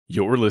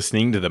You're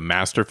listening to the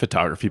Master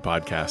Photography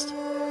Podcast.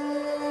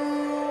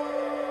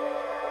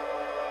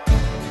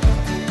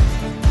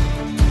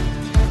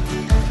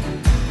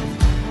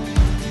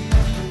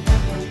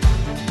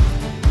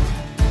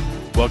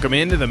 Welcome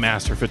into the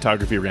Master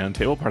Photography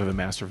Roundtable, part of the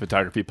Master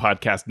Photography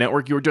Podcast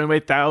Network. You are joined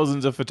by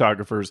thousands of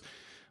photographers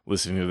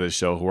listening to this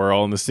show who are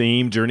all on the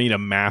same journey to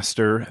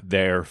master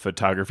their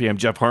photography. I'm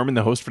Jeff Harmon,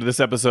 the host for this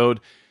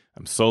episode.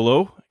 I'm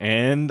solo,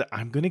 and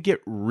I'm going to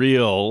get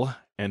real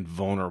and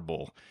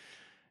vulnerable.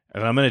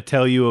 And I'm going to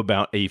tell you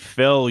about a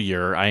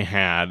failure I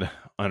had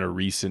on a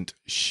recent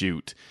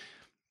shoot.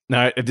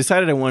 Now, I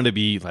decided I wanted to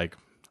be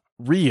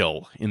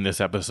real in this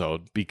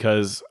episode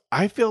because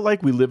I feel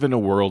like we live in a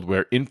world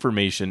where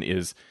information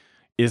is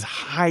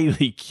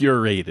highly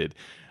curated.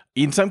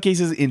 In some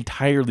cases,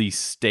 entirely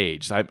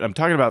staged. I'm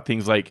talking about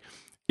things like,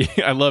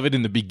 I love it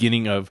in the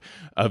beginning of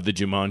the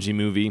Jumanji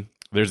movie.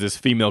 There's this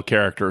female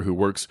character who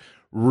works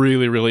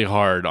really, really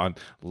hard on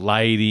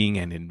lighting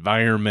and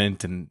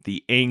environment and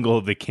the angle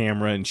of the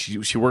camera. And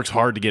she works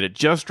hard to get it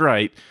just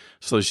right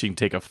so she can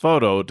take a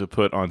photo to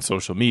put on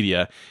social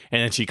media.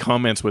 And then she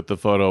comments with the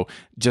photo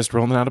just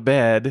rolling out of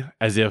bed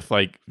as if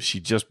she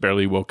just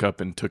barely woke up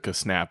and took a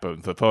snap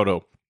of the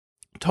photo.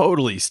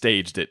 Totally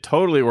staged it,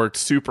 totally worked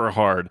super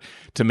hard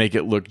to make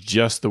it look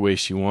just the way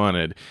she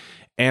wanted.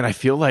 And I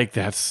feel like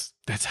that's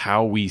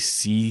how we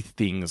see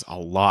things a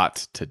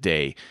lot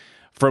today.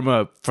 From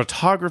a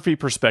photography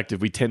perspective,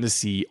 we tend to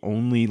see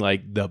only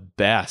the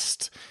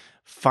best,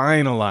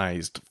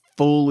 finalized,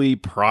 fully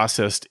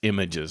processed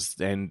images.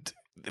 And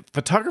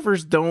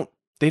photographers don't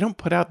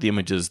put out the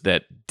images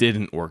that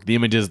didn't work, the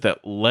images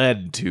that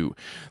led to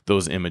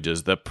those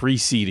images, the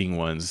preceding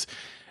ones.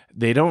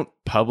 They don't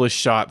publish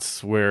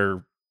shots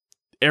where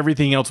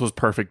everything else was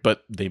perfect,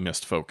 but they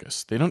missed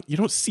focus. You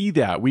don't see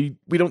that. We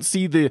don't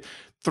see the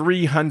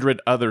 300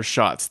 other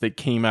shots that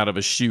came out of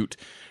a shoot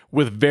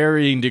with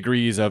varying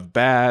degrees of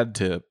bad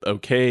to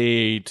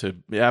okay to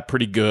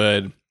pretty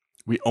good.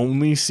 We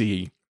only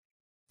see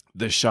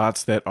the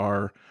shots that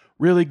are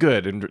really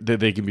good and that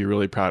they can be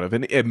really proud of.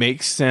 And it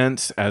makes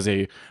sense as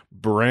a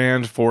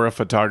brand for a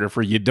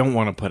photographer. You don't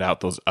want to put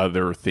out those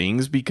other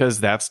things because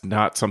that's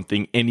not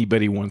something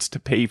anybody wants to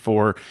pay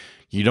for.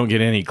 You don't get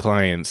any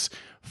clients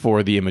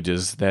for the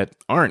images that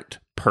aren't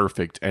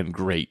perfect and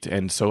great.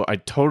 And so I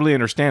totally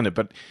understand it,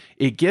 but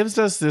it gives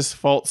us this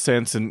false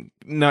sense, and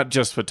not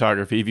just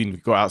photography, even if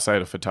you go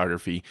outside of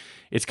photography,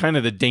 it's kind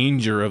of the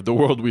danger of the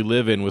world we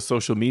live in with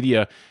social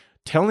media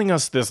telling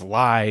us this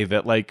lie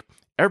that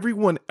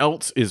everyone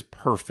else is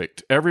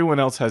perfect. Everyone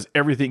else has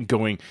everything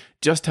going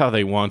just how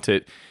they want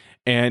it,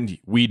 and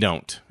we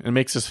don't. It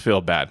makes us feel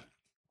bad,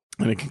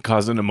 and it can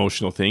cause an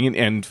emotional thing,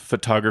 and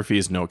photography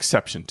is no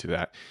exception to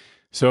that.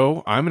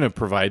 So I'm going to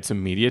provide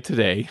some media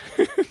today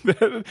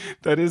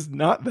that is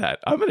not that.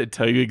 I'm going to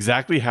tell you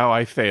exactly how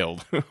I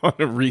failed on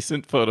a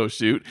recent photo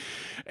shoot,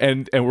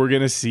 and we're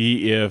going to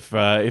see if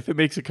it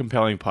makes a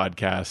compelling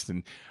podcast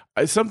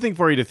and something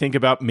for you to think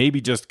about,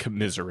 maybe just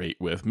commiserate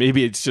with.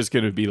 Maybe it's just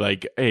going to be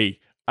hey,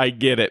 I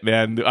get it,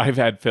 man. I've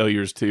had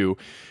failures too,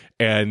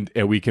 and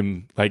we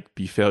can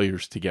be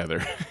failures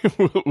together.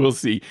 We'll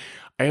see.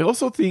 I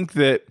also think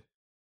that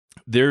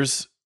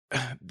there's,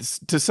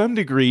 to some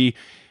degree,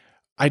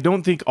 I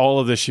don't think all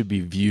of this should be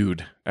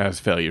viewed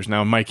as failures.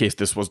 Now, in my case,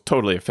 this was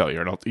totally a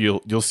failure, and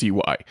you'll see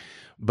why.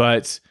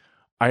 But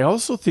I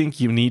also think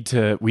we need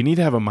to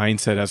have a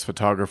mindset as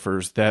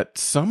photographers that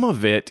some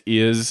of it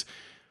is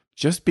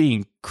just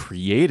being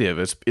creative.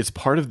 It's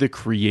part of the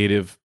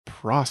creative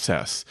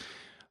process.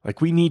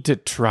 We need to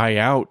try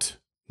out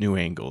new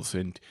angles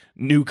and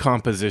new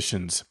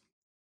compositions,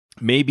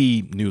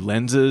 maybe new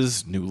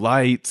lenses, new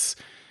lights.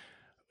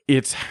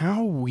 It's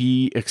how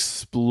we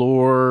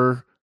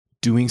explore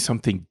doing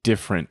something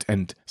different,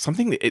 and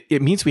something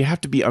it means we have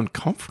to be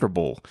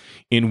uncomfortable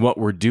in what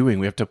we're doing.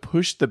 We have to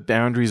push the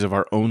boundaries of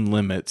our own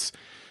limits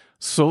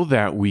so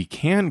that we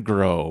can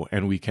grow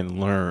and we can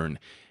learn.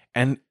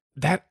 And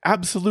that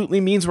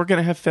absolutely means we're going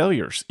to have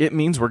failures. It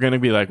means we're going to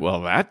be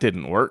well, that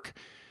didn't work.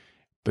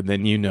 But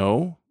then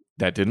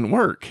that didn't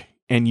work,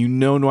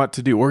 and what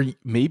to do. Or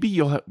maybe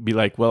you'll be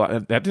well,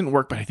 that didn't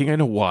work, but I think I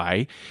know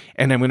why,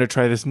 and I'm going to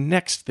try this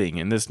next thing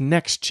and this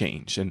next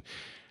change. And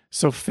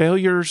so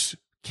failures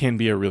can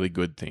be a really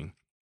good thing.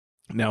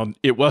 Now,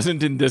 it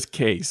wasn't in this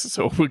case,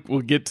 so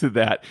we'll get to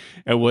that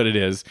and what it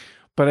is.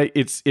 But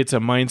it's a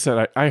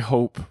mindset I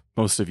hope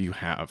most of you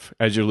have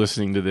as you're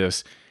listening to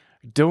this.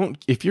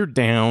 If you're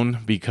down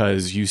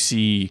because you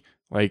see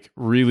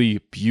really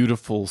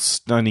beautiful,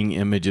 stunning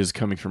images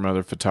coming from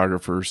other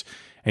photographers,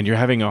 and you're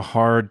having a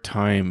hard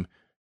time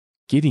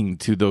getting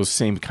to those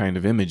same kind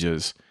of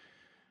images,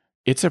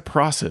 it's a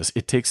process.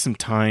 It takes some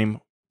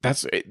time.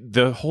 That's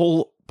the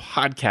whole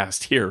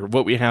podcast here.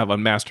 What we have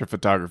on Master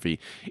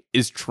Photography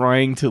is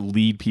trying to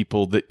lead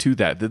people to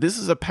that this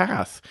is a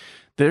path.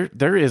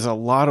 There is a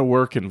lot of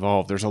work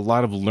involved. There's a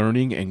lot of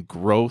learning and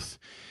growth.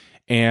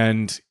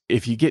 And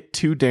if you get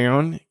too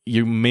down,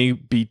 you may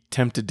be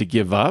tempted to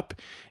give up.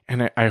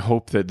 And I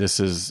hope that this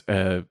is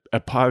a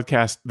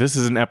podcast, this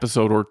is an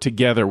episode, or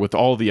together with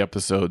all the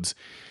episodes,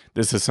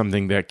 this is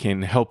something that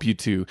can help you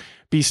to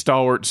be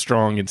stalwart,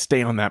 strong, and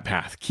stay on that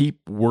path.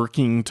 Keep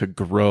working to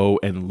grow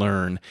and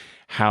learn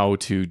how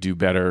to do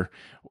better,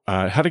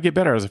 how to get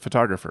better as a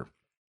photographer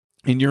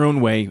in your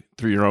own way,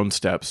 through your own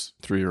steps,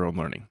 through your own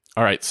learning.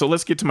 All right, so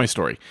let's get to my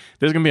story.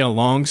 There's going to be a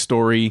long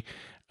story.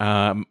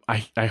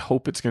 I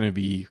hope it's going to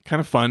be kind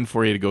of fun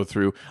for you to go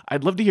through.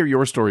 I'd love to hear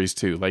your stories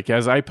too. Like,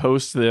 as I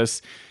post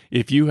this,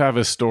 if you have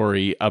a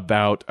story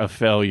about a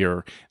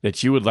failure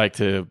that you would like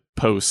to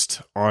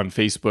post on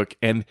Facebook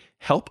and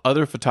help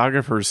other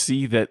photographers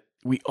see that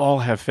we all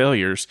have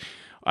failures,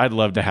 I'd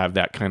love to have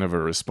that kind of a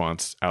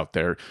response out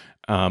there.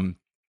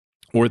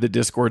 Or the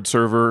Discord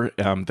server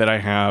that I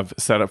have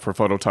set up for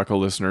Photo Taco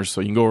listeners.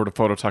 So you can go over to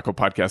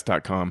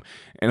phototacopodcast.com,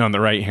 and on the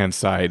right-hand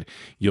side,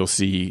 you'll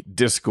see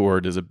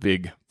Discord is a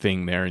big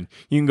thing there. And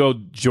you can go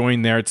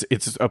join there.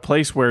 It's a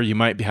place where you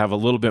might have a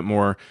little bit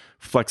more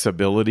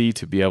flexibility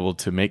to be able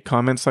to make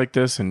comments like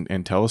this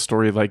and tell a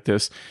story like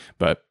this.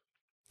 But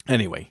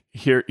anyway,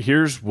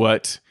 here's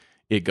what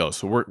it goes.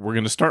 So we're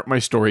going to start my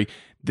story.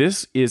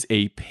 This is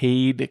a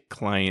paid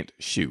client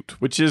shoot,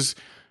 which is,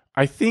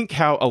 I think,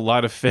 how a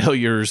lot of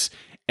failures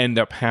end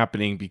up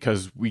happening,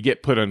 because we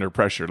get put under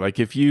pressure. Like,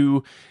 if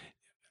you,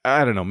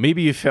 I don't know,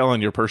 maybe you fail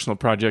on your personal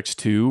projects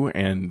too,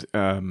 and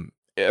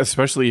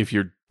especially if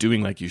you're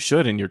doing like you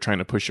should and you're trying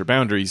to push your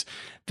boundaries,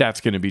 that's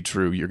going to be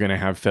true. You're going to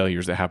have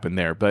failures that happen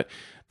there. But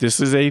this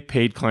is a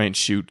paid client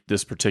shoot,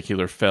 this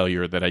particular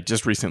failure that I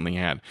just recently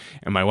had.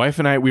 And my wife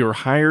and I, we were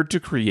hired to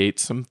create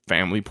some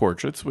family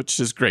portraits, which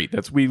is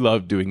great. We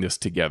love doing this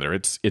together.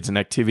 It's an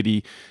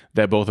activity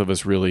that both of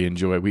us really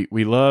enjoy.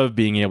 We love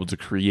being able to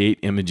create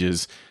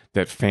images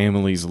that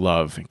families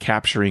love and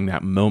capturing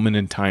that moment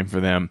in time for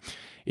them.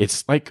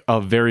 It's like a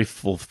very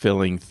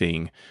fulfilling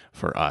thing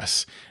for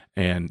us.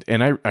 And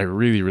I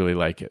really, really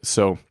like it.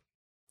 So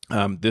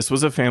this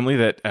was a family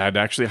that had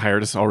actually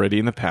hired us already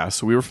in the past.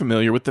 So we were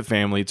familiar with the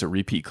family. It's a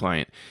repeat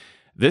client.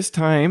 This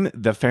time,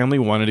 the family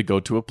wanted to go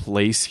to a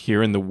place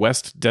here in the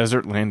West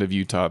Desert land of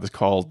Utah that's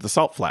called the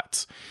Salt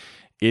Flats.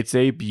 It's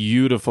a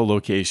beautiful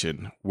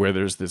location where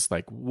there's this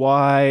like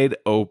wide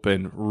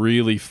open,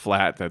 really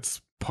flat,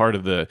 that's part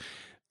of the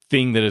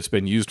thing that it's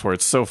been used for.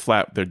 It's so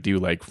flat, they do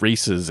like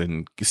races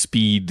and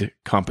speed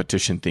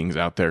competition things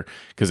out there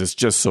because it's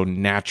just so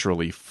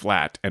naturally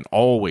flat and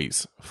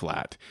always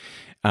flat.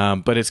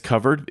 But it's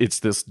covered. It's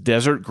this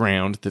desert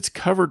ground that's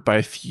covered by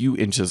a few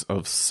inches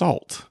of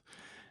salt.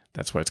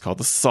 That's why it's called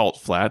the Salt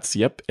Flats.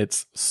 Yep,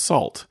 it's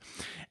salt.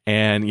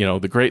 And, you know,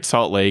 the Great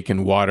Salt Lake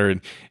and water,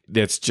 and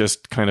that's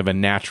just kind of a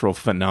natural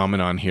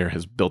phenomenon here,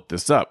 has built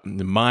this up.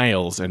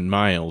 Miles and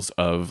miles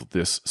of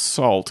this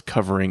salt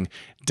covering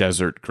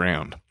desert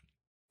ground.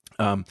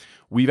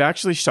 We've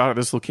actually shot at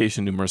this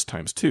location numerous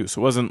times too.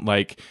 So it wasn't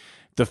like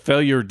the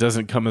failure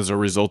doesn't come as a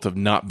result of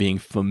not being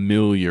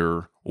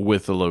familiar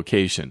with the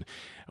location.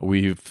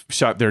 We've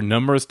shot there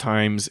numerous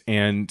times,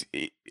 and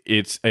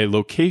it's a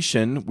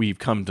location we've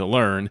come to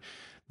learn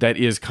that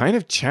is kind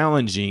of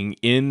challenging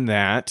in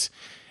that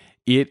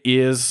it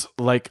is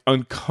like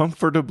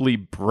uncomfortably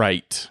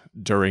bright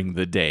during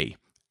the day.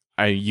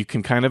 You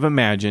can kind of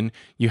imagine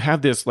you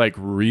have this like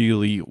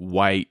really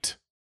white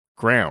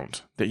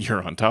ground that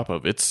you're on top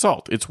of. It's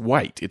salt. It's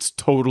white. It's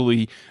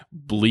totally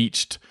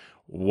bleached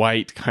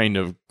white kind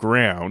of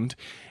ground.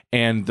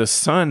 And the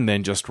sun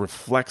then just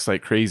reflects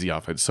like crazy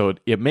off it. So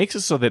it makes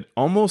it so that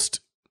almost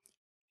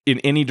in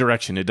any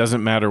direction, it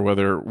doesn't matter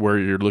where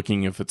you're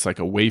looking, if it's like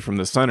away from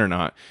the sun or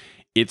not,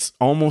 it's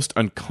almost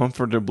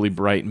uncomfortably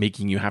bright,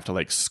 making you have to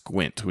like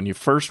squint. When we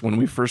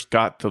first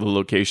got to the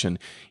location,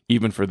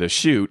 even for the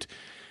shoot,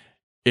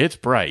 it's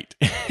bright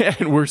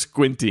and we're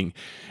squinting.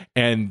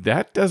 And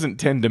that doesn't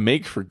tend to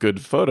make for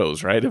good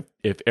photos, right?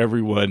 If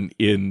everyone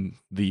in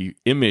the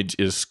image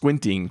is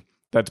squinting,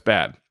 that's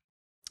bad.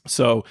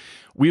 So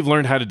we've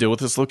learned how to deal with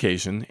this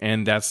location,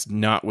 and that's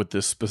not what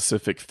this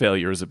specific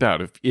failure is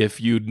about.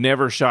 If you'd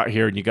never shot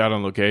here and you got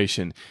on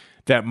location,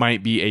 that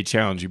might be a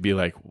challenge. You'd be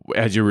like,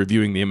 as you're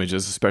reviewing the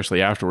images,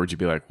 especially afterwards, you'd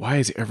be like, why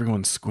is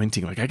everyone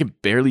squinting? Like, I can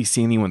barely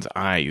see anyone's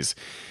eyes.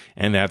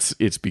 And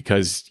it's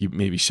because you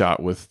maybe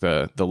shot with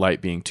the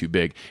light being too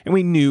big. And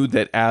we knew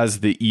that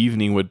as the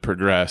evening would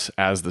progress,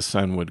 as the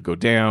sun would go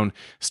down,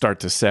 start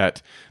to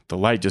set, the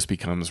light just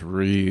becomes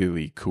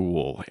really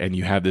cool. And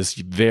you have this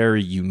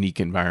very unique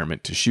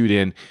environment to shoot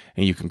in,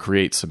 and you can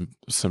create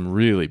some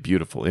really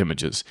beautiful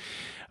images.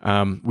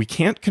 We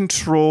can't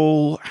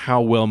control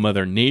how well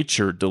Mother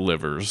Nature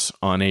delivers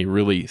on a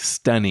really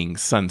stunning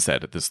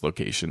sunset at this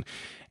location.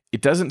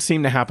 It doesn't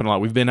seem to happen a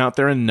lot. We've been out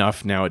there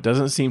enough now. It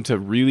doesn't seem to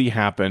really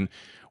happen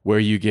where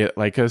you get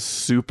like a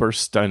super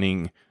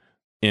stunning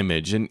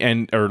image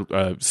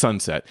or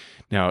sunset.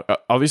 Now,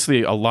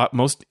 obviously,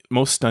 most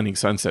stunning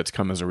sunsets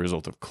come as a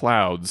result of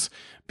clouds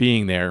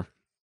being there.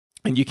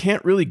 And you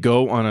can't really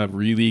go on a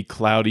really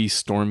cloudy,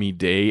 stormy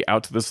day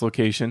out to this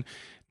location.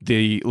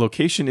 The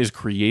location is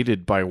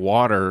created by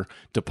water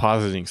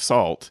depositing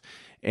salt,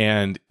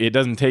 and it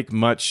doesn't take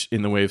much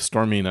in the way of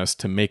storminess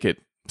to make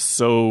it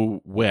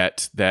so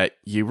wet that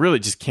you really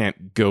just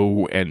can't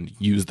go and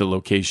use the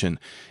location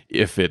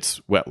if it's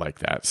wet like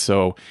that.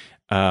 So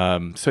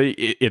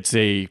it's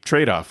a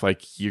trade-off.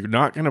 Like, you're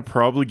not going to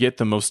probably get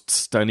the most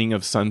stunning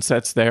of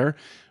sunsets there,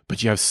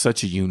 but you have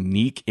such a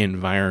unique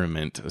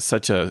environment,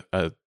 such a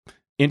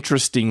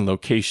interesting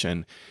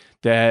location,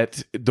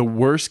 that the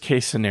worst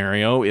case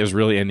scenario is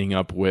really ending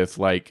up with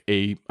like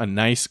a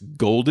nice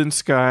golden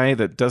sky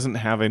that doesn't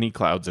have any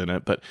clouds in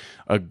it, but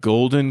a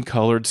golden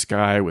colored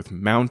sky with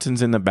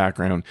mountains in the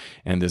background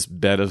and this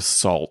bed of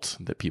salt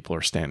that people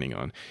are standing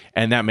on.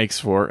 And that makes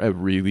for a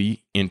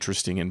really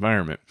interesting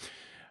environment.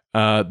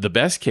 The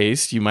best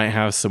case, you might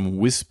have some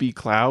wispy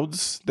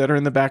clouds that are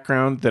in the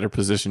background that are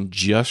positioned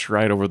just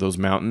right over those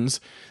mountains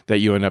that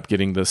you end up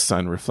getting the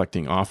sun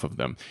reflecting off of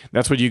them.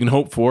 That's what you can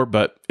hope for,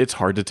 but it's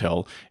hard to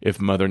tell if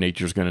Mother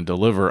Nature is going to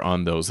deliver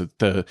on those.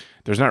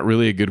 There's not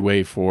really a good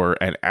way for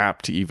an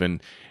app to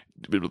even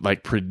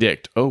like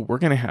predict, oh, we're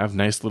going to have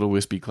nice little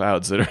wispy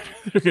clouds that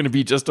are going to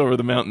be just over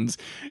the mountains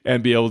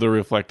and be able to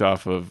reflect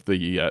off of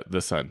the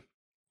sun.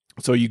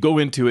 So you go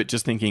into it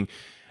just thinking,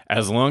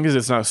 as long as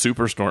it's not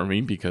super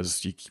stormy,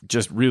 because you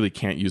just really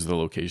can't use the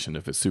location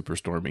if it's super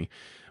stormy,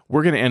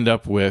 we're going to end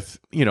up with,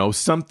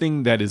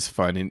 something that is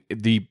fun. And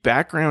the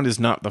background is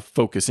not the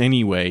focus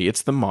anyway.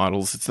 It's the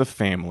models, it's the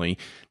family.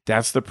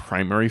 That's the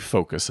primary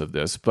focus of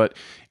this.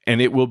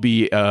 And it will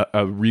be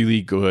a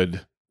really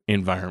good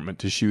environment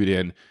to shoot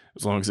in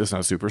as long as it's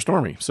not super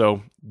stormy.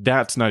 So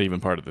that's not even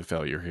part of the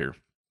failure here.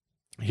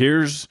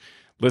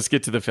 Let's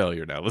get to the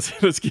failure now.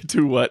 Let's get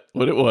to what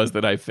it was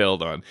that I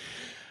failed on.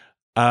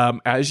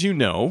 As you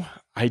know,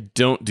 I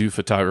don't do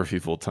photography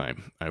full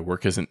time. I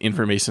work as an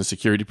information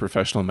security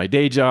professional in my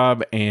day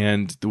job,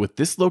 and with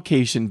this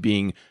location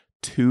being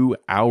 2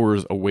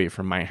 hours away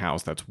from my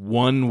house, that's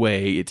one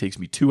way. It takes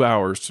me 2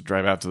 hours to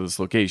drive out to this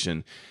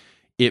location.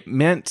 It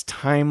meant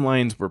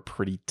timelines were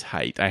pretty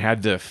tight. I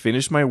had to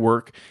finish my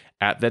work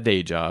at the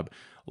day job,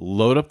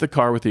 load up the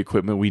car with the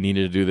equipment we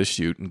needed to do the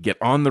shoot, and get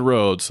on the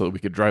road so that we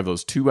could drive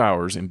those 2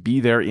 hours and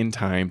be there in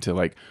time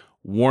to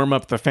warm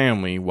up the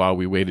family while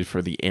we waited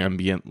for the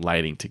ambient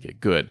lighting to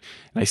get good.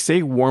 And I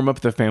say warm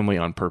up the family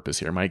on purpose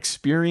here. My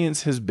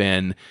experience has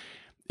been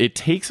it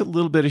takes a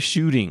little bit of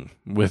shooting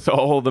with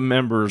all the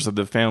members of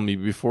the family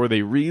before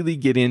they really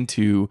get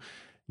into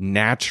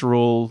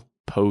natural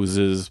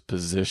poses,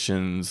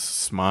 positions,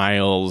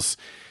 smiles.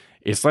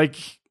 It's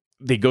like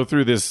they go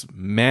through this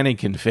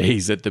mannequin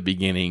phase at the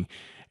beginning,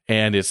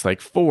 and it's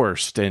like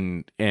forced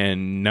and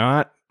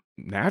not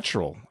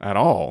natural at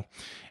all.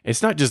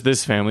 It's not just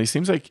this family. It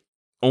seems like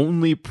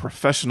only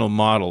professional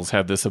models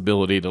have this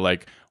ability to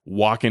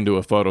walk into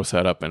a photo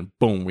setup and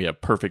boom, we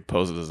have perfect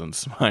poses and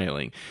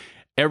smiling.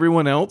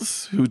 Everyone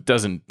else who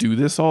doesn't do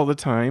this all the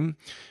time,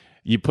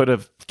 you put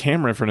a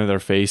camera in front of their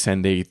face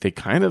and they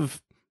kind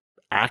of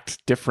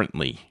act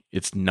differently.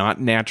 It's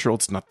not natural.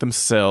 It's not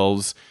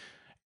themselves.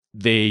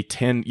 You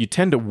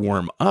tend to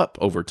warm up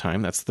over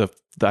time.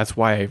 That's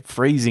why I'm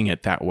phrasing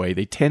it that way.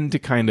 They tend to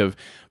kind of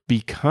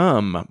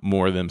become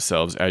more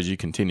themselves as you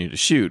continue to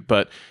shoot.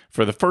 But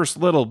for the first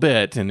little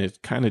bit, and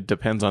it kind of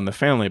depends on the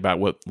family about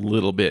what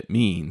little bit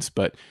means,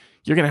 but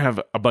you're going to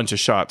have a bunch of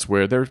shots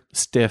where they're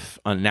stiff,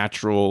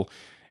 unnatural.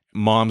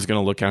 Mom's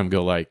going to look at them and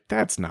go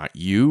that's not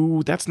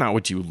you. That's not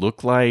what you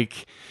look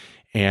like.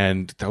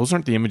 And those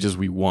aren't the images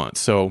we want.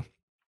 So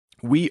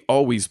we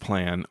always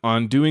plan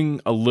on doing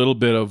a little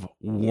bit of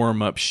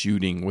warm-up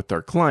shooting with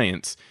our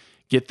clients,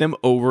 get them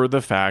over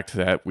the fact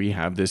that we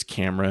have this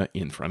camera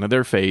in front of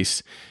their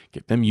face,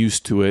 get them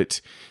used to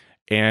it,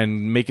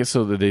 and make it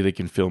so that they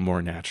can feel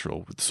more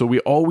natural. So we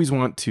always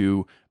want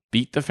to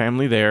beat the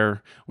family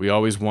there. We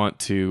always want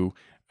to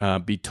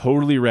be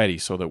totally ready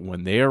so that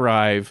when they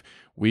arrive,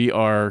 we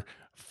are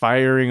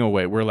firing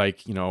away. We're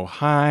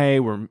hi,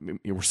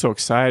 we're so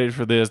excited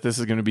for this. This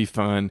is going to be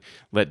fun.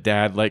 Let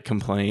dad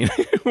complain.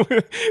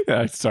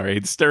 Sorry,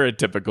 it's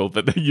stereotypical,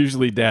 but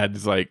usually dad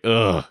is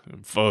ugh,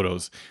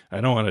 photos. I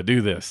don't want to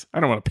do this. I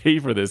don't want to pay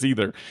for this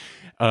either.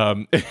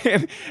 And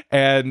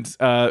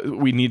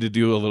we need to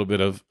do a little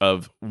bit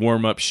of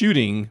warm up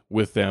shooting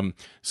with them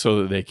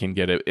so that they can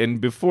get it. And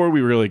before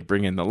we really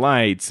bring in the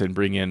lights and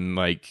bring in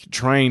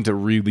trying to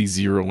really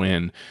zero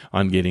in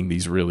on getting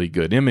these really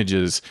good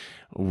images,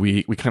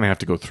 we kind of have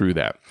to go through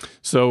that.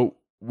 So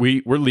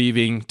we're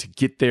leaving to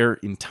get there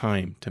in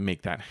time to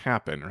make that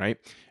happen, right?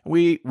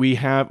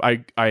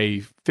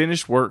 I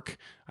finished work.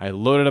 I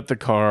loaded up the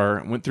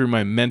car, went through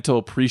my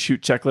mental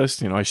pre-shoot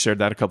checklist. I shared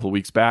that a couple of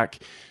weeks back,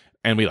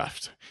 and we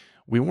left.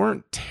 We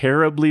weren't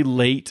terribly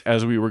late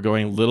as we were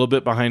going a little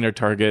bit behind our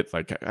target.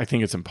 I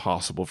think it's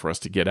impossible for us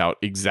to get out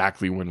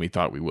exactly when we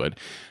thought we would.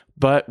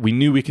 But we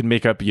knew we could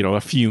make up,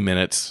 a few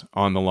minutes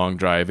on the long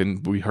drive,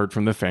 and we heard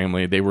from the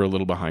family they were a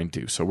little behind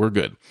too, so we're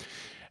good.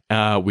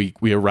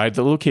 We arrived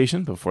at the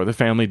location before the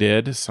family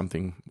did,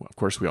 something, of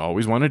course, we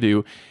always want to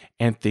do,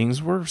 and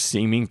things were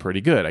seeming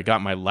pretty good. I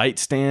got my light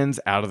stands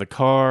out of the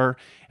car,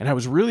 and I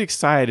was really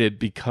excited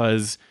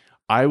because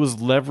I was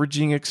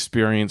leveraging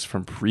experience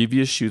from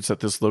previous shoots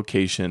at this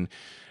location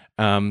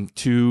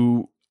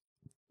to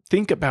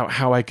think about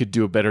how I could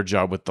do a better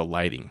job with the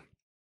lighting.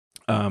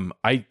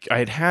 I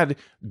had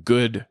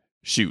good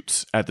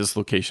shoots at this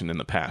location in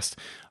the past.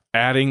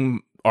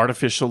 Adding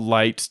artificial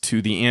light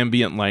to the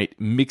ambient light,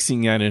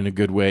 mixing that in a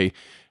good way,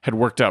 had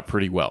worked out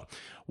pretty well.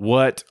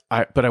 But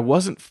I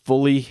wasn't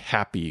fully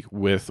happy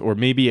with, or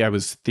maybe I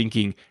was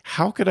thinking,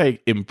 how could I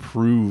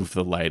improve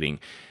the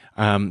lighting?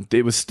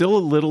 It was still a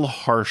little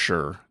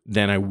harsher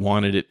than I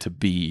wanted it to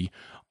be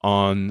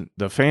on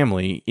the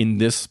family in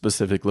this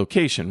specific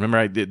location. Remember,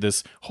 I did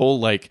this whole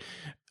like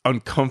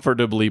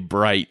uncomfortably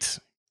bright,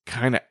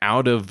 kind of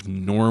out of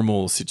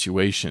normal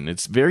situation.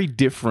 It's very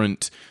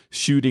different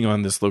shooting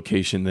on this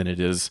location than it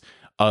is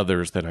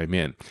others that I'm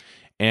in.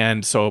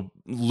 And so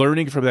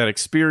learning from that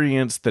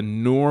experience, the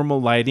normal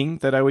lighting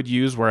that I would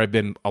use, where I've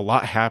been a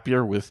lot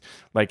happier with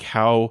like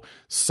how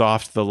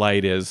soft the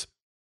light is,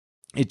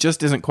 it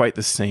just isn't quite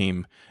the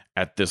same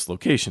at this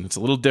location. It's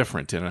a little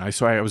different. And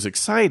I was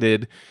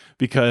excited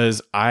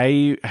because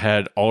I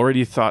had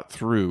already thought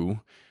through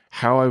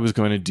how I was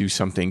going to do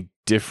something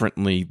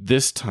differently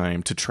this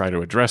time to try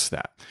to address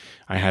that.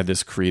 I had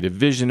this creative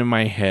vision in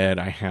my head.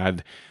 I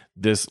had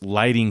this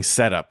lighting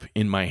setup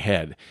in my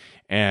head.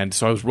 And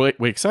so I was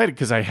really excited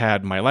because I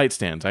had my light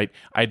stands.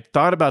 I'd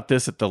thought about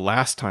this at the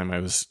last time I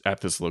was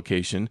at this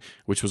location,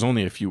 which was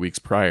only a few weeks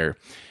prior.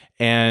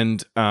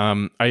 And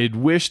I had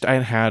wished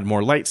I had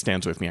more light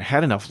stands with me. I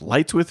had enough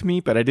lights with me,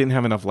 but I didn't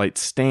have enough light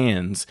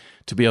stands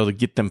to be able to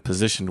get them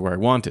positioned where I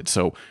wanted.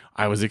 So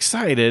I was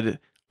excited.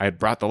 I had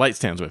brought the light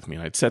stands with me,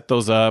 and I'd set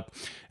those up.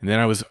 And then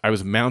I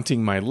was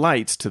mounting my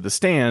lights to the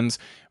stands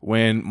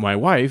when my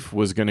wife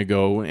was going to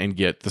go and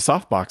get the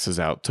soft boxes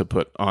out to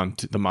put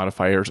onto the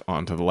modifiers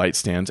onto the light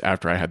stands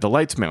after I had the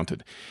lights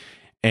mounted.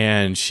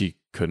 And she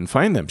couldn't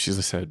find them. She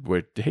said,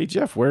 "Hey,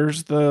 Jeff,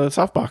 where's the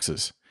soft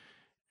boxes?"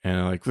 And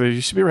I'm like, "Well,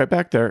 you should be right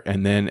back there."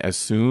 And then as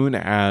soon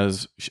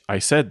as I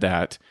said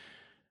that,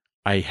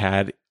 I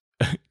had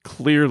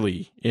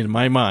clearly in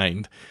my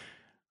mind,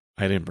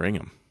 I didn't bring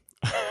them.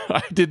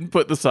 I didn't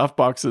put the soft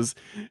boxes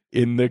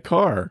in the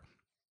car.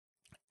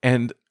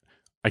 And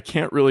I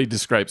can't really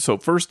describe. So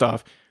first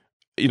off,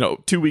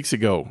 2 weeks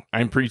ago,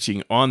 I'm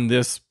preaching on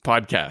this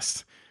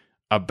podcast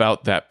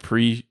about that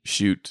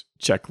pre-shoot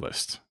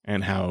checklist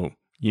and how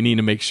you need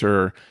to make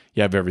sure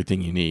you have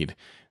everything you need.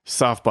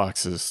 Soft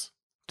boxes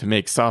to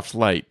make soft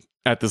light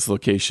at this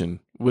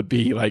location would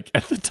be like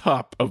at the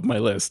top of my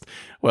list.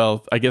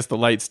 Well, I guess the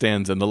light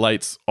stands and the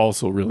lights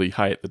also really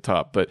high at the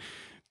top, but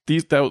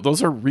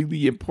those are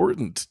really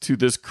important to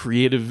this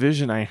creative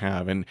vision I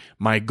have and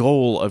my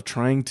goal of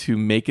trying to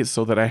make it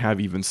so that I have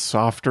even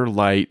softer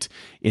light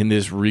in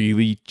this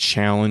really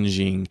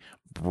challenging,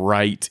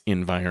 bright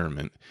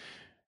environment.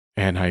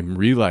 And I'm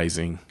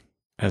realizing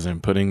as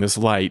I'm putting this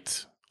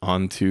light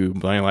onto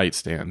my light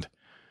stand,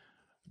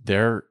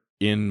 they're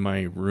in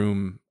my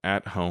room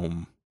at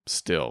home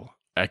still.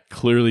 I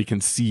clearly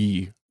can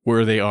see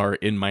where they are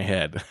in my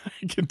head.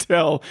 I can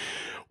tell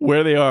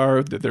where they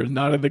are, that they're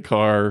not in the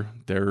car.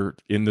 They're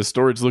in the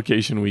storage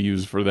location we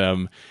use for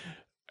them.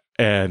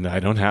 And I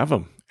don't have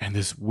them. And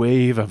this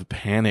wave of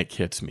panic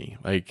hits me.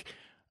 Like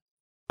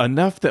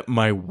enough that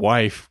my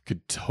wife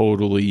could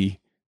totally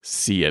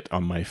see it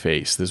on my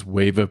face. This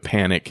wave of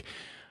panic.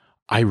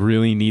 I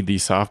really need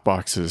these soft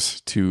boxes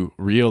to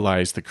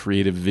realize the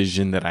creative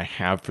vision that I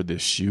have for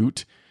this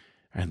shoot.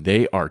 And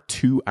they are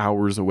 2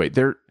 hours away.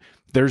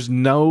 There's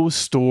no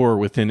store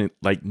within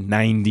like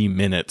 90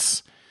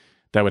 minutes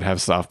that would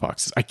have soft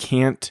boxes. I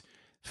can't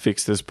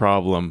fix this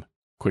problem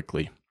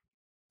quickly.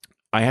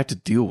 I have to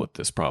deal with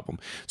this problem.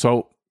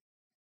 So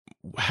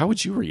how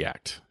would you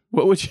react?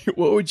 What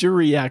would your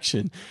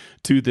reaction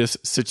to this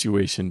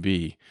situation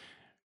be?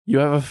 You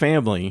have a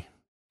family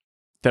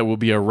that will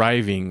be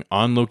arriving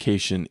on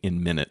location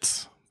in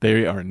minutes.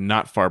 They are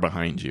not far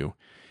behind you.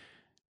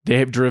 They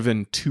have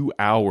driven 2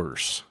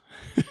 hours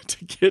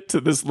to get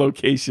to this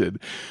location.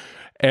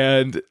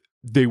 And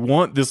they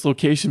want this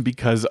location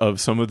because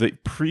of some of the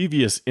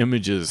previous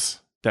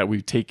images that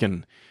we've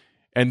taken.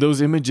 And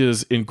those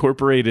images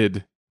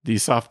incorporated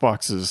these soft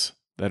boxes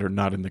that are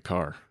not in the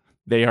car.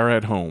 They are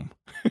at home.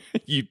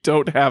 You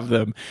don't have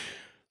them.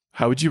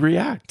 How would you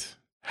react?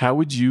 How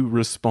would you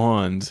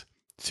respond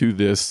to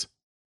this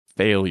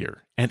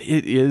failure? And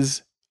it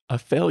is a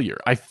failure.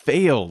 I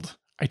failed.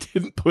 I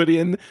didn't put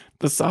in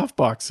the soft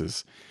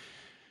boxes.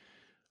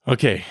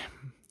 Okay.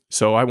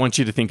 So I want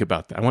you to think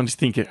about that. I want you to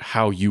think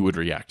how you would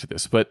react to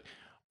this. But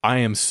I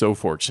am so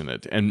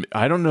fortunate. And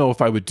I don't know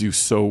if I would do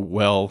so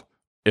well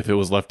if it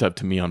was left up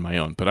to me on my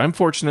own. But I'm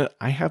fortunate.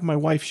 I have my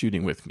wife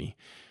shooting with me.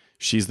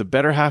 She's the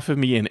better half of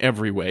me in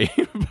every way.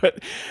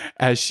 But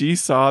as she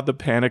saw the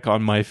panic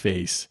on my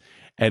face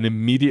and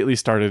immediately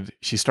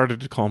she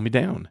started to calm me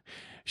down.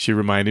 She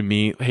reminded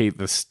me, hey,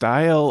 the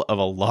style of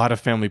a lot of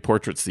family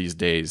portraits these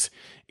days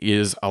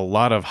is a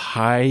lot of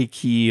high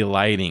key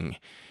lighting.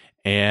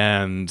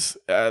 And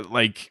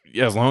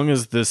as long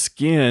as the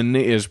skin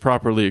is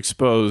properly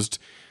exposed,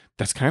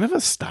 that's kind of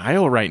a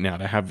style right now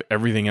to have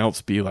everything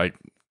else be like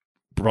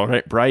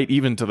bright,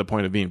 even to the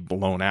point of being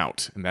blown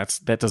out. And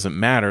that doesn't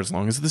matter. As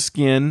long as the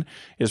skin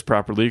is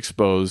properly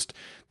exposed,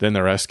 then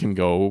the rest can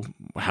go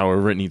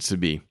however it needs to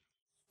be.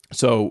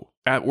 So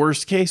at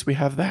worst case, we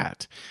have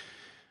that.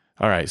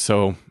 All right,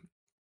 so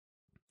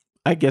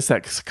I guess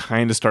that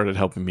kind of started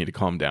helping me to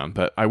calm down.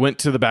 But I went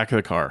to the back of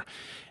the car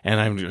and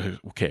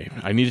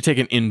I need to take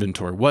an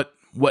inventory.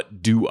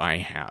 What do I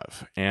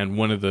have? And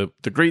one of the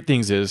great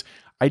things is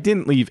I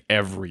didn't leave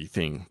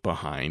everything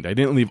behind. I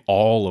didn't leave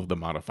all of the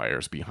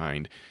modifiers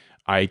behind.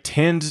 I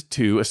tend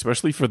to,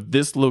 especially for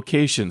this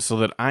location, so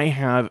that I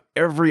have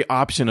every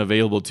option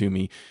available to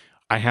me.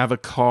 I have a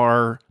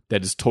car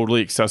that is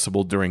totally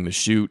accessible during the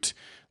shoot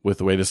with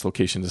the way this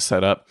location is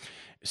set up.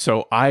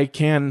 So I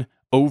can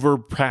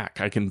overpack.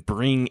 I can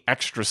bring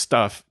extra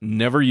stuff,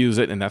 never use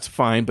it, and that's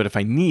fine. But if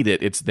I need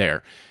it, it's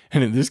there.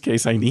 And in this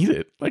case, I need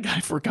it. Like, I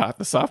forgot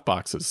the soft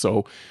boxes.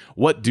 So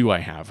what do I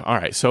have? All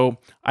right. So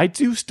I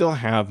do still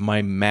have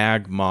my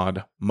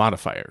MagMod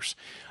modifiers.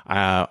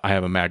 I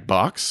have a Mag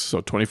box,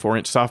 so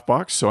 24-inch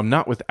softbox. So I'm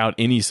not without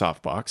any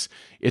softbox.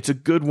 It's a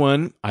good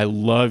one. I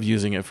love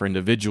using it for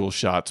individual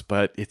shots,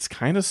 but it's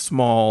kind of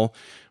small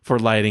for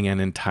lighting an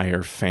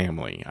entire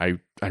family. I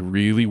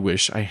really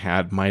wish I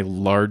had my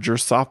larger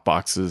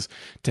softboxes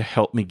to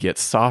help me get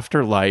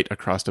softer light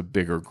across a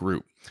bigger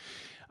group.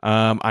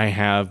 I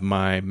have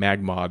my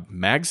MagMod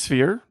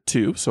MagSphere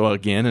too. So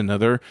again,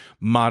 another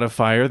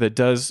modifier that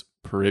does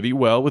pretty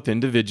well with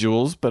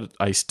individuals, but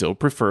I still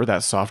prefer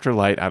that softer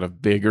light out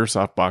of bigger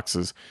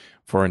softboxes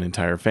for an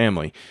entire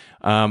family.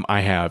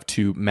 I have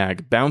two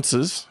Mag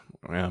Bounces.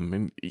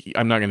 And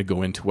I'm not going to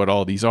go into what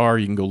all these are.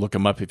 You can go look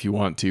them up if you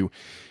want to.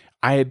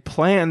 I had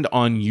planned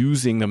on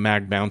using the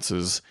Mag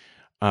Bounces,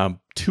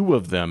 two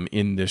of them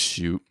in this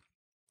shoot,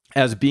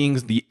 as being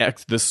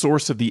the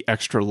source of the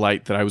extra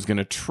light that I was going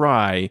to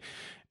try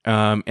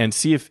and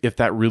see if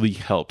that really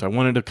helped. I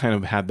wanted to kind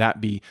of have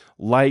that be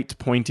light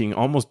pointing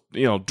almost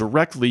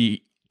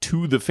directly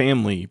to the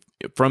family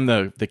from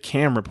the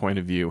camera point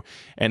of view.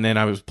 And then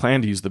I was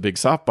planning to use the big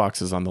soft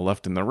boxes on the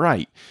left and the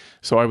right.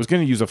 So I was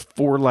going to use a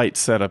 4-light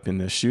setup in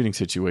this shooting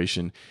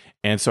situation.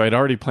 And so I'd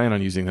already planned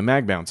on using the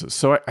Mag Bounces.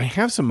 So I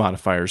have some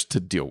modifiers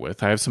to deal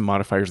with. I have some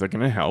modifiers that are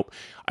going to help.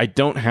 I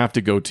don't have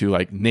to go to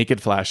like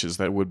naked flashes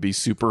that would be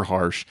super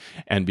harsh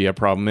and be a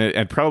problem.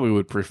 And probably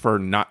would prefer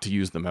not to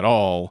use them at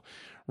all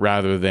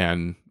rather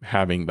than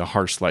having the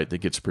harsh light that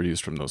gets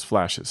produced from those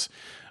flashes.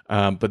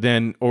 But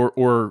then,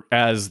 or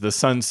as the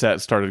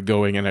sunset started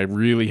going and I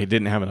really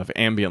didn't have enough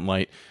ambient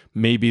light,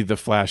 maybe the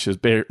flashes,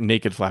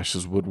 naked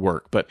flashes would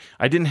work. But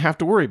I didn't have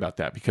to worry about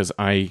that because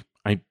I'm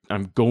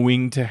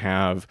going to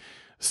have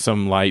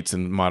some lights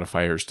and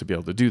modifiers to be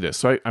able to do this.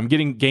 So I'm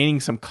gaining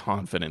some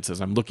confidence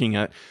as I'm looking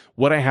at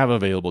what I have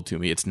available to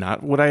me. It's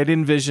not what I had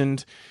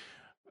envisioned.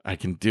 I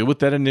can deal with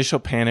that initial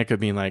panic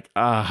of being like,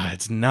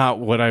 it's not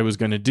what I was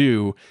going to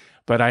do.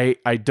 But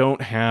I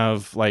don't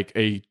have like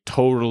a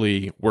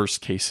totally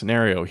worst case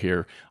scenario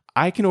here.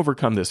 I can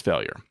overcome this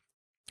failure.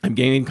 I'm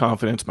gaining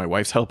confidence. My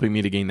wife's helping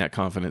me to gain that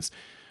confidence.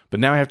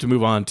 But now I have to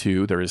move on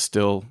to, there is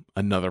still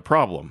another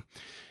problem.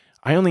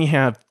 I only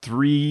have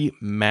 3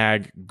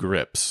 mag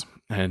grips.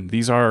 And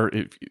these are,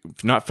 if you're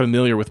not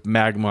familiar with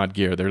MagMod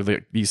gear,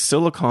 they're these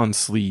silicone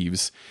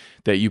sleeves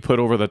that you put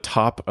over the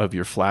top of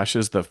your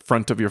flashes, the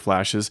front of your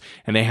flashes,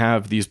 and they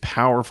have these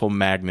powerful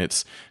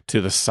magnets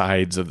to the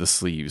sides of the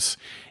sleeves.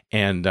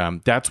 And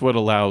that's what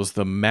allows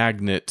the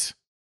magnet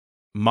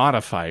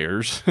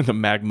modifiers, the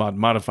MagMod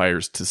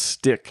modifiers, to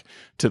stick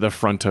to the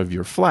front of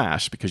your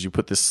flash because you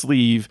put this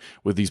sleeve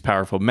with these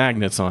powerful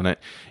magnets on it,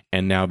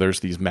 and now there's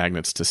these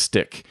magnets to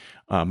stick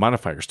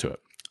modifiers to it.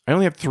 I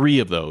only have 3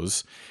 of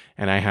those,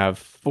 and I have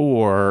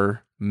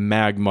 4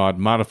 MagMod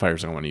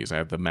modifiers I want to use. I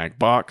have the Mag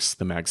Box,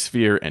 the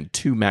MagSphere, and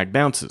 2 Mag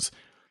Bounces.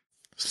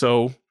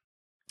 So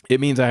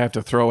it means I have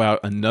to throw out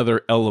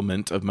another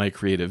element of my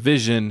creative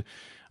vision.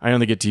 I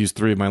only get to use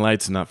 3 of my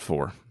lights and not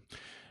 4.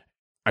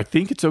 I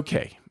think it's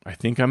okay. I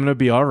think I'm going to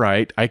be all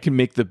right. I can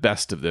make the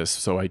best of this.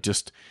 So I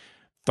just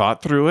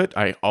thought through it.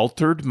 I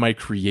altered my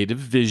creative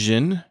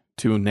vision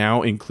to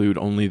now include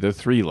only the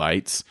 3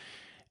 lights.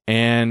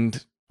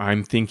 And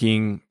I'm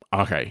thinking,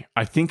 okay,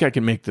 I think I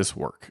can make this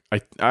work.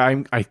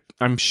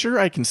 I'm sure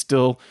I can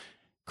still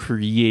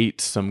create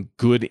some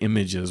good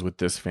images with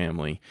this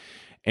family.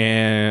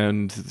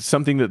 And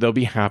something that they'll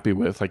be happy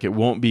with. Like, it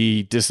won't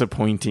be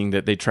disappointing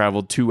that they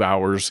traveled 2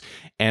 hours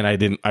and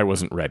I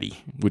wasn't ready,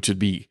 which would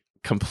be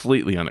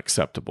completely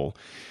unacceptable.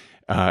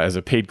 As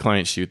a paid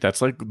client shoot,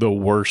 that's like the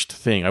worst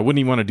thing. I wouldn't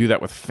even want to do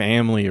that with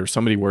family or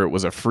somebody where it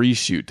was a free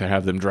shoot, to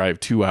have them drive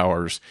 2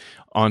 hours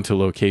onto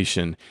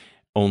location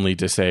only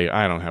to say,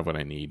 I don't have what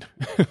I need.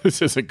 This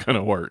isn't going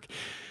to work.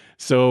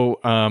 So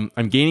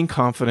I'm gaining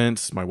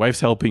confidence. My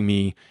wife's helping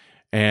me,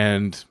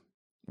 and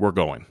we're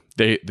going.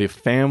 The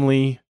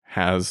family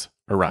has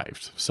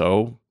arrived.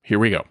 So here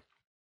we go.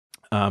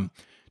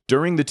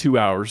 During the 2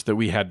 hours that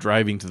we had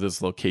driving to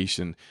this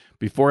location,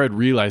 before I'd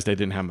realized I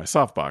didn't have my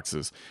soft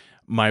boxes,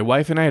 my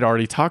wife and I had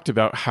already talked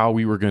about how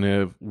we were going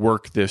to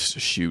work this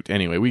shoot.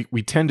 Anyway,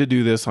 we tend to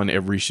do this on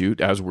every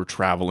shoot as we're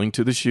traveling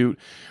to the shoot.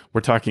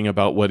 We're talking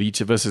about what each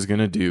of us is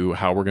going to do,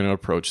 how we're going to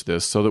approach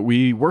this so that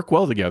we work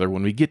well together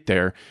when we get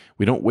there.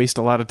 We don't waste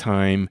a lot of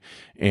time,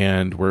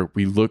 and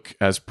we look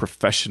as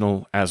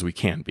professional as we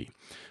can be.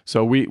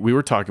 So we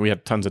were talking, we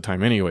had tons of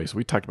time anyway, so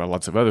we talked about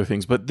lots of other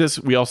things, but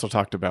we also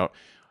talked about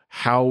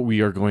how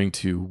we are going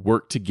to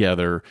work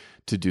together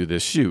to do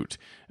this shoot.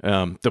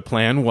 The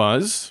plan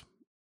was,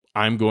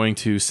 I'm going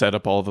to set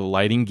up all the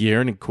lighting gear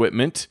and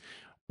equipment.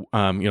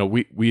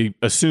 We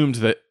assumed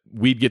that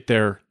we'd get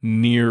there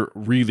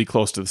really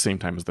close to the same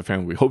time as the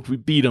family. We hoped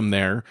we'd beat them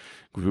there.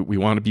 We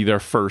want to be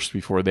there first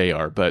before they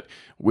are, but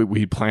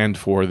we planned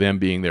for them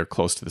being there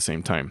close to the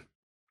same time.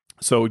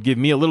 So it would give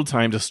me a little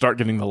time to start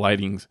getting the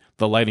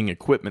lighting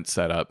equipment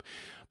set up.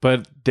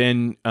 But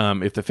then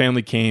if the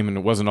family came and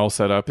it wasn't all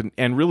set up,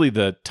 and really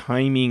the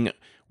timing,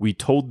 we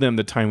told them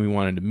the time we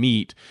wanted to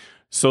meet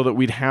so that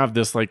we'd have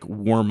this like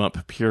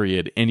warm-up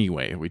period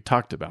anyway, we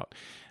talked about.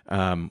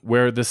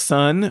 Where the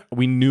sun,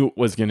 we knew it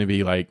was going to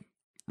be like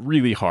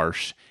really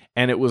harsh,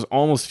 and it was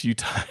almost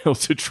futile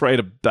to try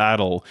to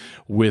battle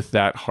with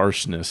that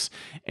harshness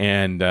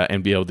and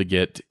be able to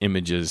get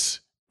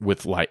images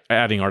with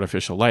adding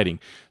artificial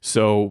lighting.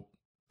 So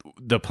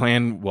the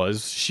plan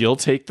was she'll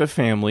take the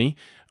family,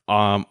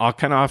 I'll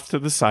kind of off to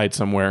the side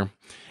somewhere,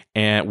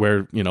 and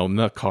where,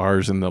 the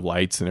cars and the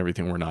lights and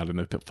everything were not in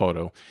the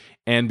photo,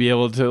 and be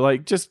able to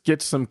like just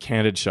get some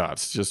candid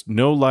shots, just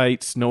no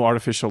lights, no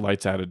artificial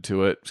lights added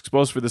to it,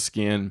 exposed for the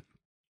skin,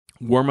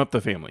 warm up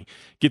the family,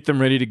 get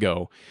them ready to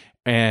go.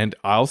 And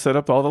I'll set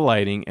up all the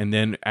lighting. And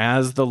then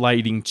as the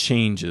lighting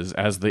changes,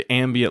 as the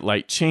ambient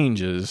light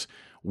changes,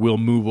 we'll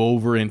move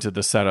over into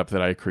the setup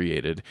that I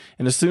created.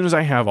 And as soon as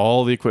I have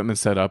all the equipment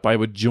set up, I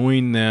would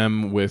join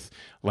them with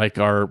we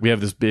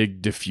have this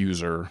big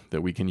diffuser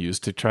that we can use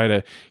to try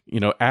to,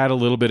 add a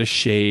little bit of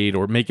shade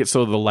or make it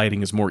so the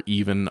lighting is more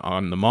even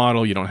on the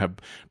model. You don't have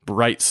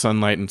bright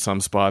sunlight in some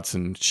spots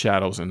and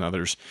shadows in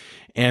others,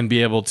 and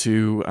be able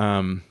to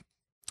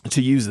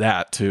use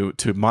that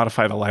to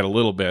modify the light a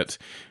little bit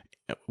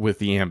with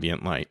the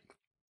ambient light.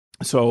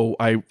 So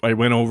I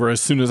went over, as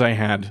soon as I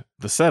had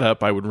the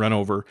setup, I would run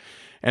over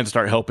and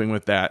start helping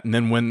with that. And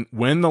then when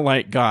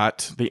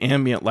the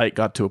ambient light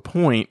got to a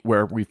point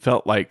where we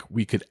felt like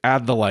we could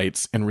add the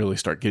lights and really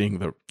start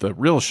getting the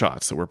real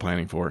shots that we're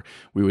planning for,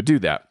 we would do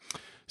that.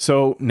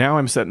 So now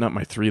I'm setting up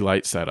my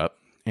 3-light setup,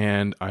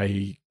 and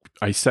I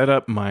set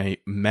up my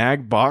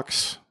mag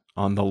box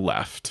on the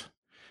left,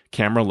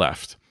 camera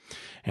left,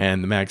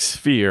 and the mag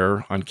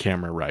sphere on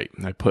camera right.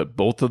 And I put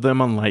both of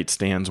them on light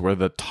stands where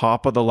the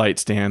top of the light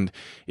stand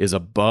is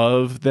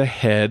above the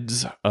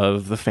heads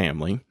of the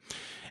family,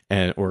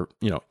 or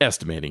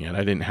estimating it. I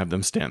didn't have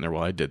them stand there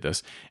while I did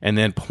this. And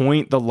then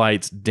point the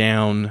lights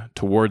down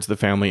towards the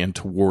family and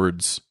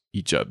towards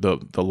each other,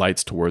 the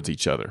lights towards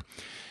each other.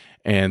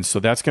 And so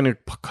that's going to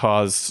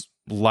cause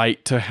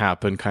light to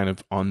happen kind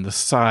of on the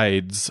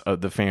sides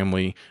of the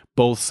family,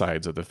 both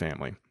sides of the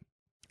family.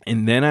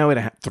 And then I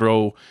would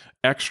throw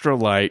extra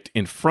light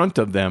in front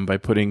of them by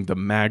putting the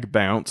mag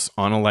bounce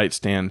on a light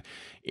stand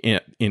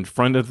in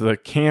front of the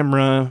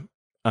camera,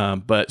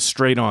 but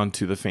straight on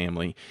to the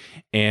family.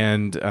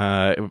 And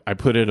I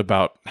put it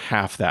about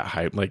half that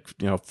height,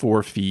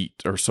 4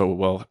 feet or so,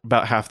 well,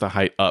 about half the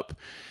height up,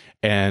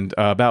 and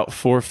about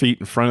 4 feet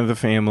in front of the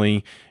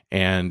family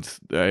and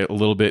a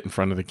little bit in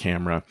front of the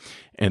camera.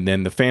 And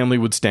then the family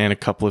would stand a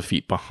couple of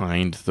feet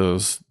behind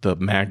the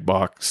mag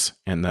box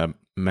and the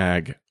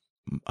mag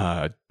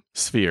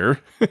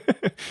sphere.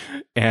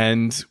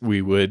 And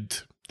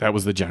that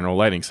was the general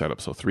lighting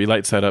setup. So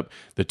 3-light setup,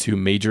 the 2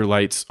 major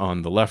lights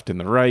on the left and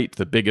the right,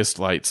 the biggest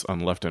lights on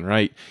the left and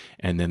right,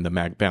 and then the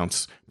mag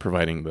bounce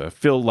providing the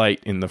fill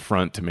light in the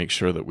front to make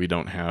sure that we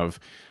don't have,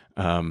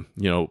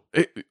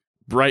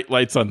 bright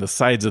lights on the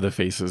sides of the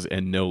faces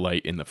and no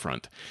light in the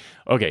front.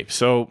 Okay,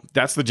 so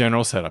that's the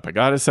general setup. I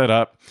got it set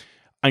up.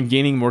 I'm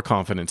gaining more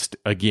confidence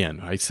again.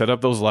 I set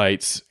up those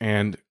lights,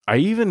 and I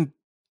even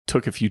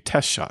took a few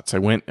test shots.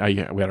 We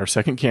had our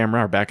second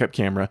camera, our backup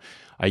camera.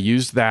 I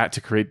used that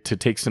to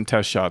take some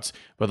test shots,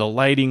 but the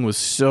lighting was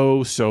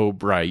so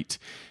bright,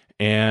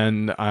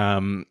 and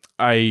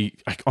I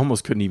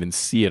almost couldn't even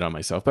see it on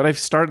myself. But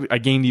I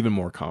gained even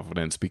more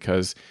confidence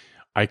because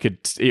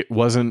it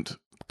wasn't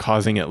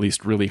causing at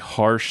least really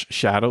harsh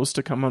shadows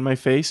to come on my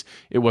face.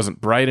 It wasn't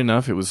bright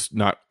enough. It was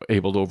not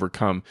able to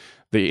overcome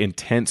the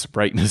intense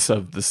brightness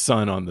of the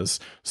sun on this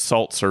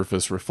salt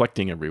surface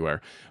reflecting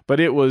everywhere. But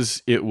it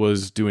was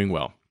doing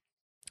well.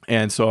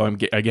 And so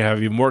I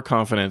have even more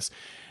confidence,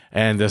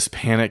 and this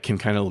panic can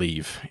kind of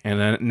leave. And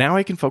then now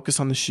I can focus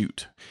on the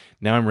shoot.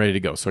 Now I'm ready to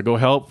go. So I go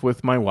help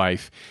with my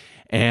wife,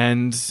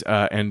 and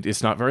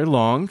it's not very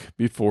long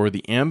before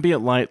the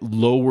ambient light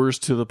lowers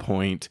to the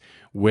point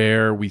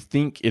where we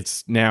think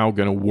it's now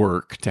going to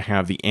work to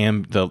have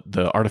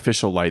the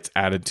artificial lights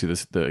added to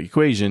the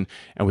equation,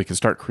 and we can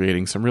start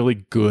creating some really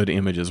good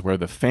images where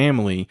the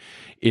family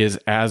is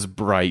as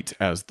bright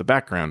as the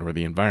background or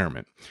the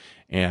environment.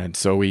 And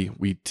so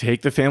we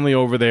take the family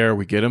over there,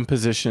 we get them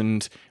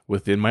positioned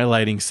within my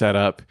lighting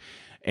setup,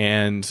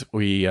 and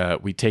we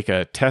take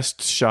a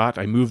test shot.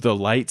 I move the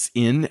lights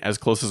in as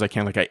close as I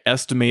can. Like, I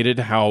estimated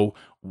how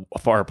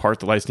far apart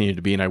the lights needed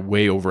to be, and I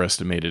way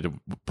overestimated,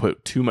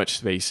 put too much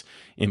space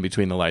in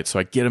between the lights. So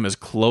I get them as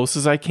close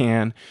as I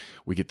can.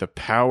 We get the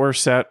power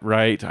set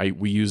right. I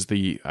got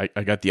the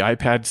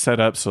iPad set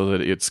up so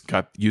that it's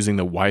got using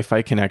the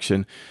Wi-Fi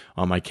connection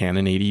on my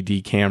Canon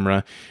 80D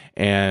camera,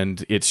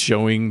 and it's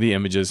showing the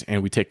images.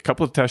 And we take a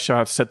couple of test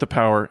shots, set the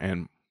power,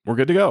 and we're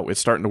good to go. It's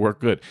starting to work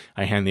good.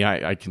 I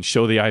can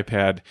show the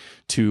iPad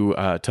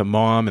to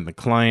mom and the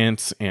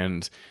clients,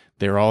 and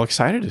they're all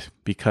excited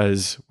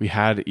because we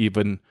had,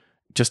 even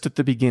just at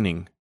the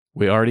beginning,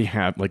 we already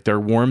have, like, they're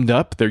warmed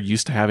up. They're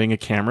used to having a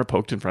camera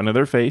poked in front of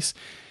their face,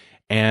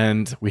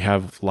 and we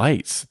have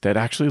lights that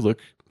actually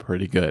look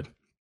pretty good.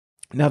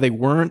 Now, they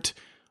weren't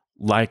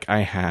like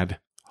I had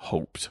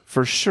hoped.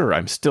 For sure,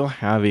 I'm still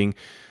having,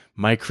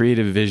 my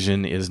creative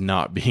vision is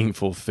not being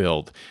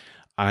fulfilled.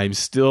 I'm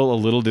still a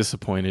little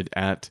disappointed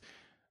at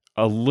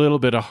a little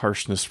bit of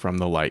harshness from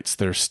the lights.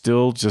 They're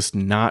still just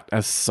not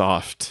as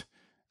soft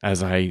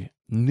as I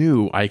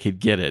knew I could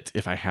get it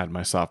if I had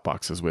my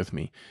softboxes with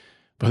me.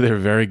 But they're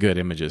very good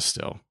images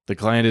still. The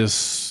client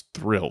is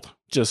thrilled,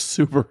 just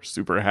super,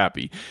 super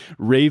happy,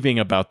 raving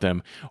about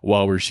them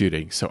while we're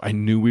shooting. So I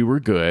knew we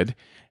were good,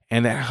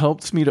 and that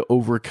helps me to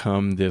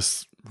overcome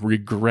this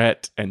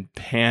regret and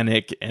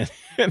panic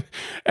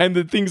and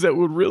the things that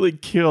would really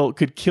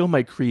could kill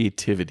my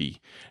creativity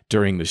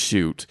during the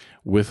shoot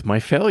with my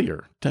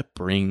failure to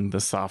bring the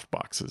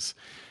softboxes.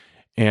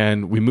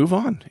 And we move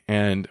on,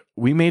 and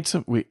we made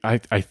some. I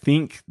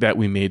think that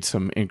we made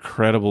some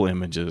incredible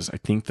images. I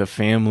think the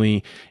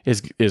family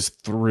is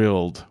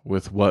thrilled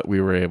with what we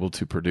were able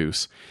to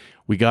produce.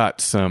 We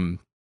got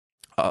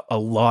a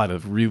lot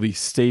of really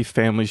safe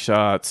family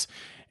shots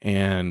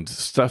and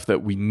stuff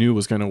that we knew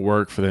was going to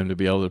work for them to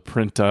be able to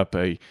print up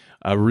a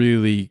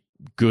really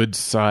good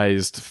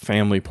sized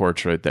family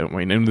portrait. That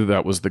we knew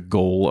that was the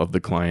goal of the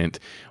client,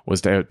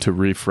 was to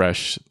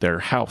refresh their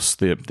house,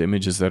 the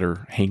images that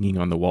are hanging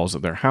on the walls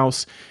of their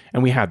house.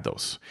 And we had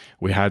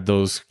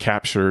those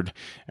captured.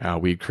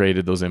 We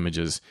created those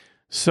images.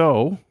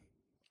 So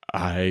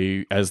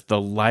as the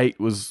light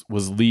was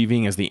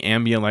leaving, as the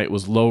ambient light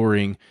was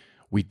lowering,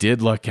 we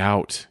did luck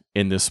out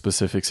in this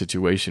specific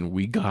situation.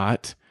 We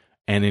got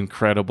an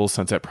incredible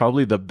sunset,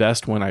 probably the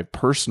best one I've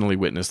personally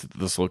witnessed at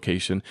this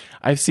location.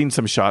 I've seen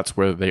some shots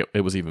where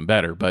it was even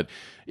better, but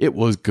it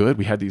was good.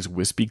 We had these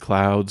wispy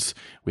clouds.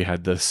 We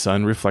had the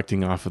sun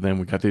reflecting off of them.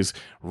 We got this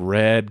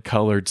red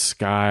colored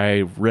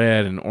sky,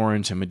 red and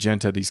orange and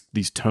magenta.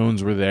 These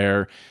tones were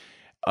there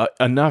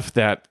enough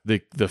that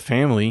the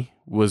family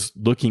was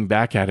looking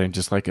back at it in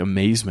just like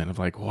amazement of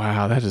like,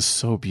 wow, that is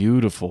so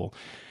beautiful.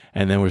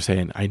 And then we're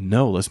saying, I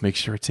know, let's make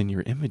sure it's in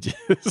your images.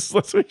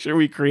 Let's make sure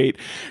we create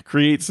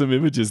some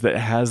images that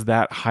has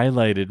that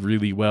highlighted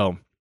really well.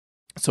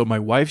 So my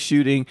wife's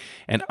shooting,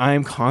 and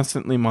I'm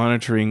constantly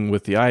monitoring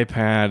with the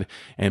iPad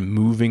and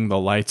moving the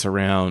lights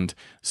around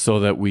so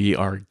that we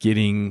are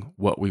getting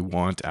what we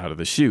want out of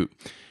the shoot.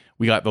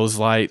 We got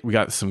we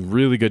got some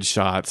really good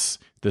shots,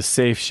 the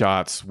safe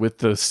shots with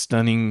the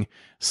stunning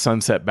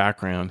sunset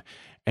background.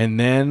 And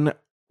then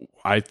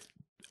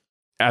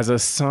as a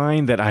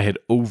sign that I had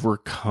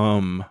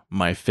overcome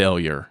my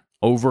failure,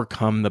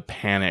 overcome the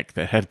panic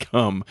that had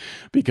come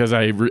because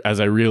as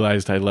I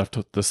realized I left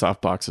the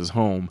softboxes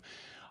home,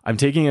 I'm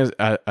taking it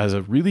as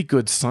a really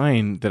good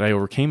sign that I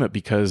overcame it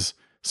because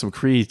some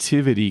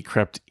creativity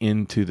crept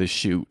into the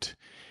shoot.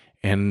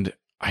 And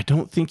I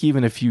don't think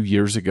even a few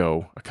years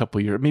ago, a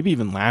couple years, maybe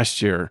even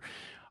last year,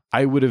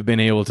 I would have been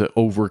able to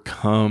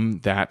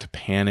overcome that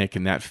panic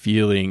and that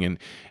feeling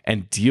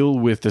and deal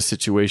with the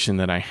situation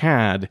that I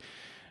had.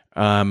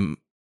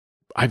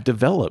 I've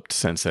developed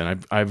since then.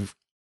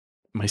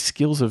 My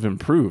skills have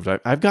improved.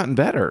 I've gotten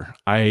better.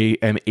 I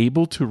am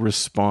able to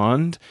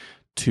respond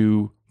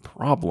to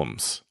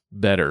problems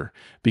better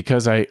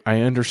because I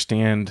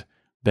understand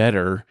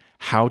better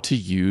how to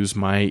use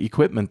my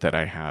equipment that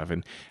I have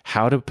and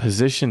how to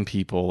position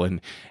people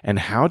and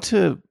how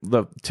to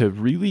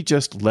really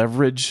just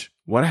leverage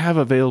what I have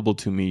available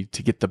to me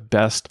to get the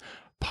best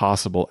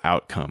possible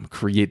outcome,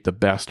 create the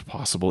best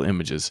possible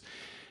images.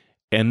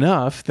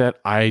 Enough that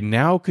I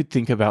now could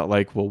think about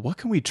like, well, what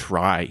can we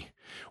try?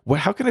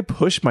 How can I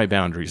push my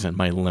boundaries and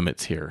my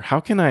limits here? How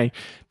can I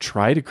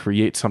try to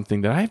create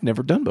something that I've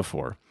never done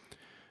before?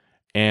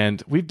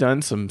 And we've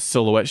done some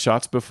silhouette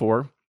shots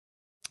before,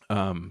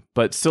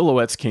 but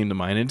silhouettes came to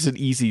mind. And it's an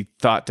easy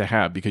thought to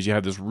have because you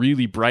have this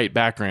really bright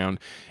background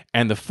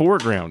and the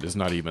foreground is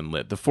not even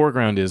lit. The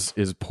foreground is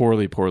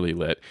poorly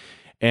lit.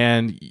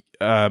 And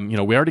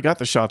we already got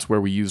the shots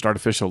where we used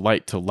artificial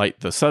light to light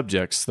the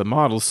subjects, the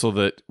models, so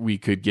that we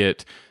could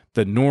get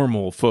the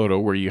normal photo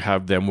where you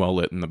have them well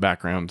lit in the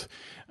background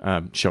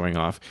showing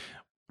off.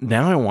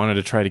 Now I wanted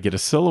to try to get a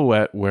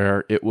silhouette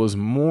where it was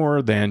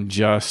more than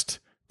just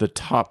the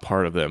top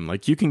part of them.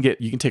 Like you can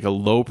take a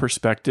low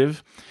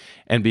perspective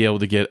and be able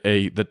to get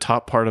the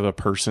top part of a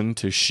person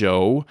to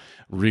show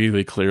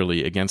really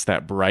clearly against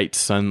that bright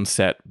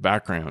sunset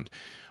background.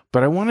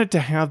 But I wanted to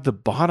have the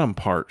bottom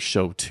part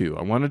show too.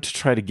 I wanted to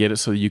try to get it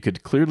so you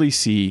could clearly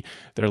see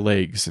their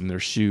legs and their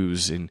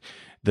shoes and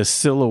the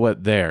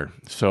silhouette there.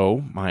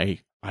 So my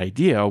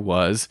idea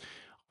was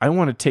I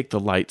want to take the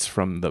lights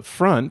from the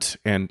front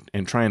and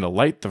trying to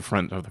light the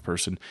front of the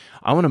person.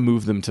 I want to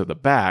move them to the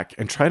back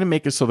and try to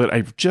make it so that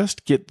I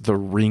just get the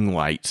ring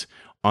light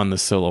on the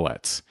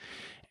silhouettes.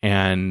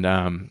 And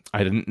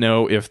I didn't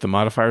know if the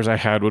modifiers I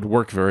had would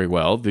work very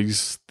well.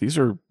 These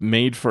are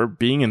made for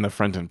being in the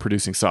front and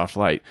producing soft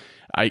light.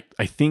 I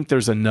think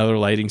there's another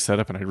lighting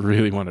setup, and I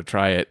really want to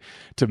try it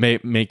to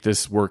make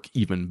this work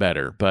even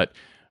better. But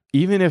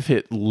even if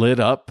it lit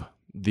up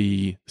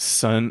the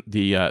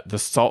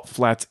salt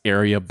flats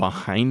area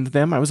behind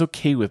them, I was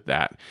okay with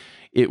that.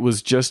 It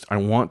was just I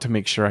want to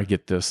make sure I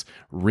get this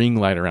ring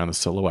light around the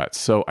silhouettes.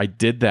 So I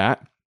did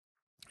that.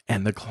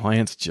 And the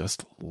clients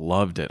just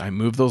loved it. I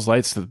moved those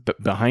lights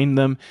behind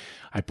them.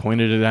 I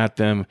pointed it at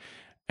them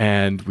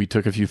and we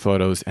took a few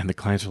photos and the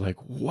clients were like,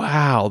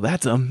 wow,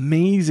 that's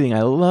amazing.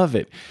 I love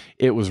it.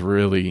 It was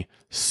really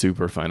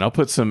super fun. I'll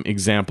put some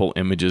example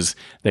images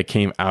that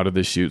came out of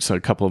the shoot. So a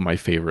couple of my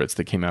favorites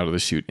that came out of the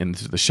shoot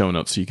into the show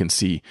notes so you can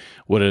see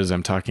what it is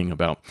I'm talking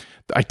about.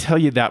 I tell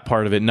you that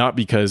part of it, not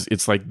because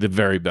it's like the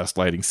very best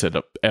lighting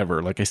setup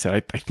ever. Like I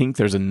said, I think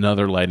there's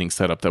another lighting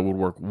setup that would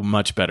work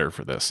much better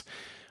for this.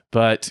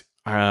 But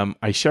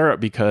I share it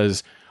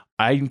because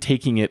I'm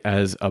taking it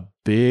as a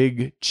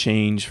big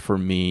change for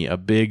me, a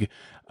big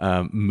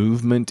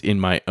movement in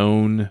my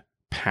own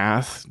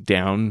path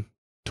down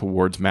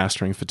towards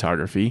mastering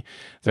photography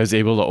that I was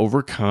able to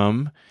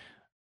overcome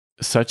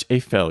such a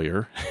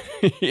failure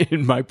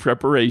in my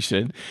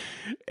preparation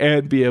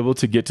and be able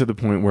to get to the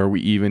point where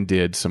we even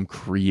did some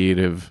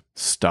creative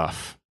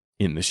stuff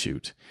in the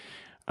shoot.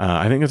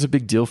 I think that's a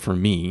big deal for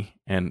me,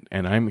 and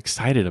I'm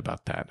excited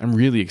about that. I'm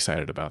really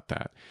excited about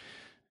that.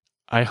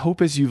 I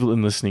hope as you've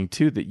been listening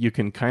too, that you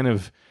can kind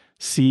of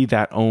see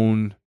that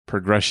own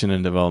progression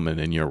and development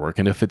in your work.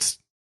 And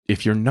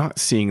if you're not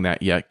seeing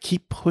that yet,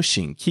 keep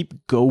pushing,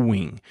 keep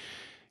going.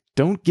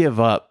 Don't give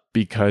up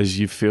because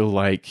you feel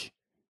like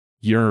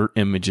your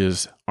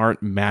images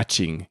aren't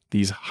matching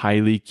these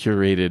highly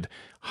curated,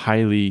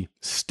 highly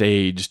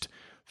staged,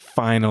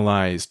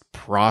 finalized,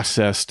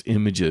 processed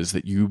images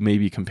that you may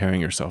be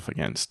comparing yourself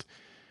against.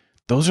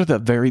 Those are the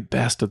very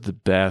best of the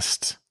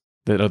best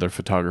that other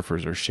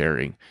photographers are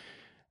sharing.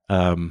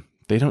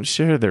 They don't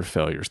share their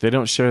failures. They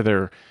don't share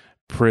their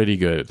pretty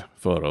good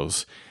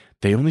photos.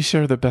 They only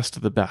share the best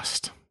of the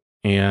best.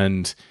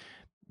 And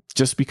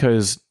just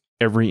because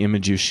every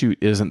image you shoot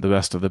isn't the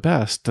best of the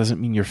best doesn't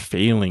mean you're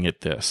failing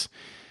at this.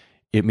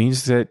 It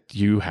means that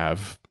you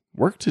have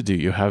work to do.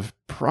 You have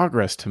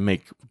progress to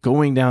make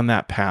going down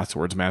that path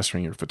towards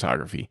mastering your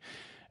photography.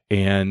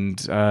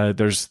 And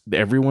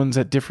everyone's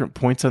at different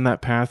points on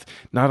that path.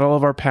 Not all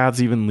of our paths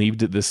even lead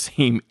to the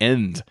same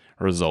end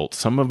result.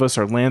 Some of us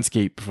are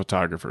landscape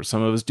photographers.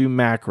 Some of us do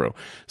macro.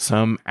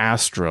 Some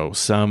astro.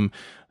 Some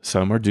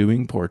are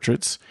doing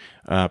portraits.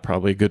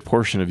 Probably a good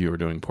portion of you are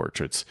doing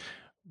portraits.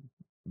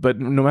 But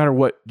no matter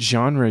what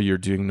genre you're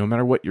doing, no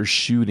matter what you're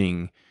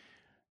shooting,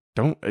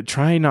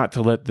 try not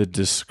to let the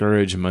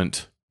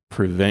discouragement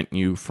prevent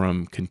you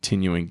from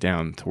continuing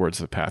down towards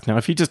the path. Now,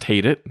 if you just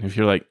hate it, if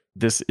you're like,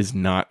 this is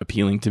not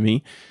appealing to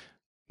me,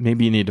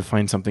 maybe you need to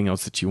find something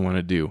else that you want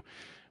to do.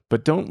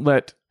 But don't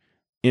let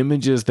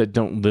images that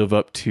don't live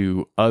up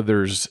to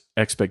others'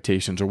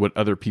 expectations or what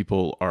other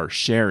people are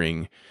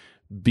sharing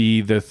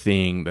be the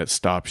thing that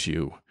stops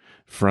you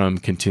from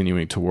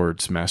continuing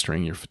towards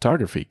mastering your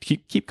photography.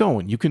 Keep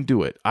going. You can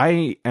do it.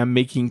 I am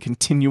making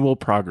continual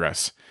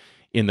progress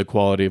in the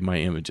quality of my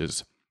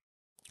images.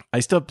 I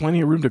still have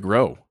plenty of room to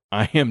grow.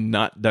 I am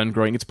not done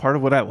growing. It's part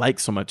of what I like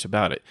so much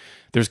about it.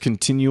 There's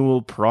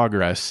continual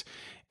progress,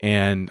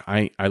 and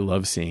I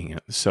love seeing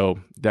it. So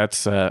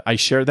that's I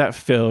share that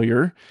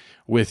failure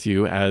with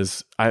you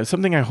as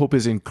something I hope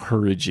is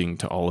encouraging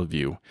to all of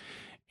you.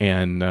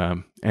 And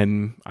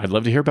I'd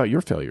love to hear about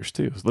your failures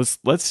too.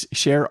 Let's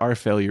share our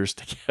failures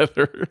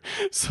together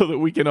so that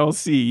we can all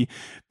see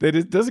that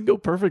it doesn't go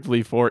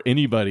perfectly for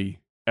anybody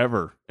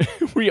ever.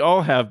 We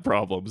all have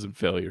problems and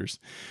failures.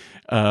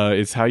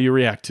 It's how you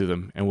react to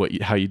them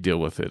and how you deal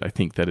with it. I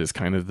think that is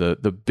kind of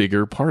the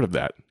bigger part of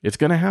that. It's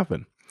going to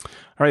happen.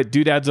 All right,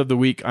 doodads of the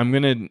week.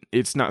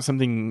 It's not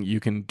something you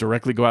can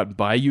directly go out and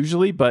buy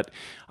usually, but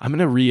I'm going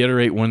to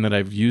reiterate one that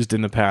I've used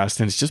in the past.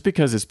 And it's just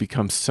because it's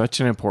become such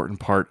an important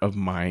part of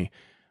my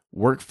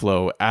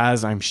workflow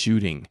as I'm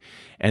shooting.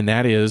 And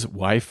that is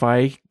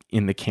Wi-Fi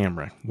in the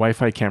camera,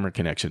 Wi-Fi camera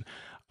connection.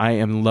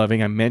 I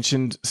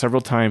mentioned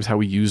several times how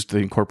we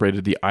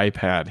incorporated the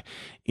iPad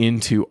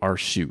into our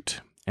shoot.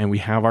 And we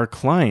have our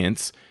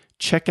clients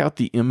check out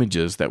the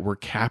images that we're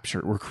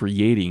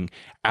creating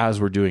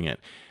as we're doing it.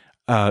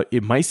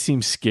 It might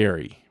seem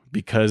scary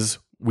because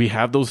we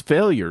have those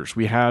failures.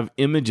 We have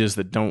images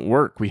that don't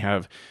work. We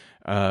have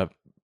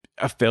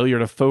a failure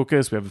to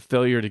focus. We have a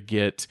failure to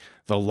get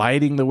the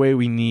lighting the way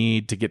we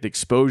need, to get the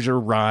exposure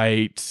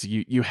right.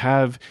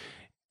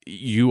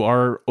 You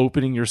are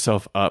opening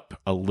yourself up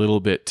a little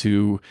bit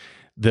to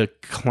the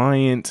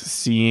client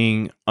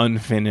seeing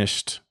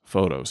unfinished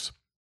photos.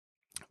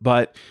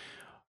 But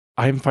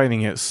I'm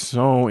finding it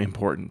so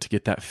important to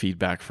get that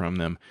feedback from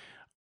them.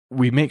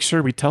 We make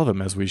sure we tell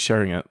them as we're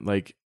sharing it,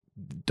 like,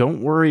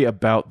 don't worry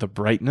about the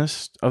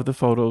brightness of the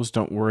photos.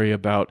 Don't worry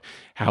about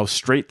how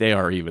straight they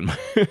are even.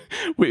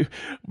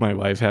 My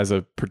wife has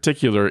a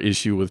particular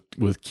issue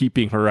with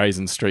keeping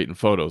horizons straight in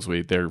photos.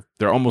 They're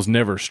almost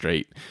never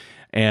straight.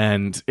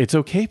 And it's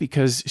okay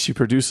because she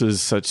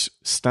produces such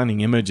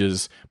stunning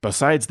images.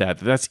 Besides that,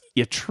 that's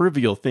a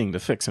trivial thing to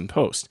fix and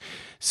post.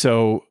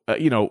 So,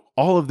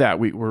 all of that,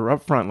 we're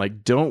upfront,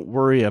 like, don't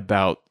worry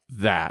about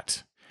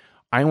that.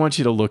 I want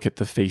you to look at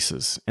the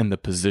faces and the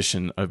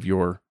position of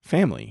your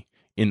family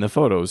in the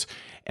photos.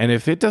 And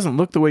if it doesn't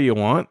look the way you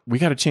want, we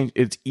got to change.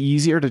 It's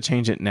easier to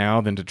change it now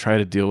than to try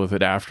to deal with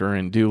it after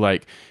and do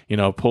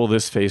pull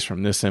this face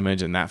from this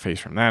image and that face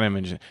from that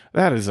image.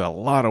 That is a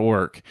lot of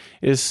work.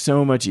 It is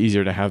so much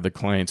easier to have the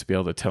clients be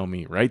able to tell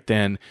me right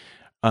then,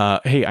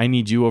 hey, I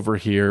need you over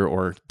here,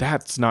 or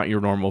that's not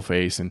your normal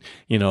face. And,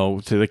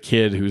 to the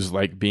kid who's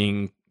like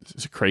being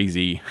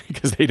crazy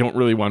because they don't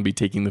really want to be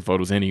taking the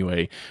photos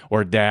anyway,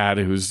 or dad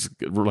who's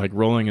like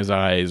rolling his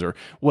eyes or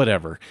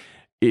whatever.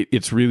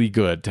 It's really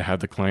good to have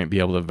the client be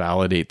able to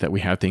validate that we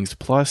have things.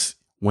 Plus,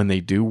 when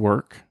they do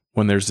work,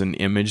 when there's an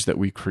image that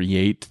we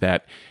create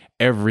that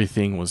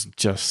everything was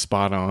just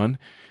spot on,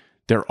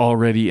 they're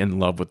already in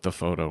love with the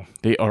photo.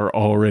 They are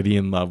already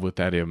in love with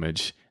that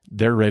image.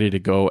 They're ready to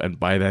go and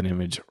buy that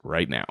image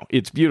right now.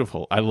 It's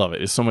beautiful. I love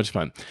it. It's so much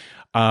fun.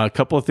 A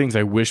couple of things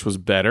I wish was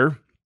better.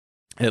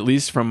 At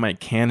least from my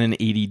Canon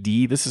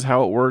 80D, this is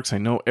how it works. I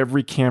know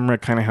every camera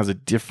kind of has a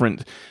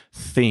different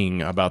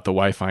thing about the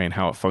Wi-Fi and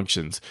how it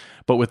functions.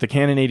 But with the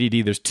Canon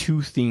 80D, there's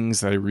two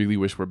things that I really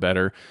wish were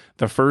better.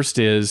 The first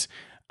is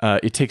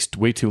it takes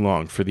way too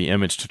long for the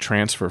image to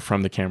transfer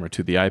from the camera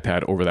to the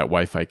iPad over that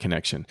Wi-Fi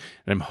connection.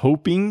 And I'm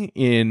hoping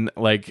in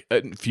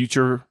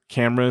future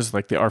cameras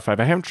like the R5,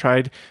 I haven't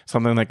tried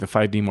something like the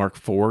 5D Mark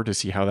IV to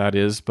see how that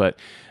is, but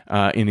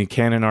in the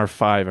Canon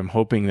R5, I'm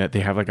hoping that they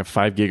have like a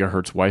 5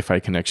 gigahertz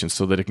Wi-Fi connection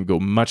so that it can go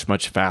much,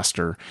 much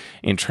faster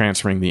in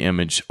transferring the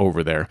image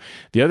over there.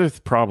 The other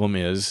problem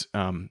is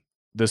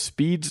the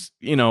speeds,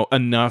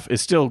 enough.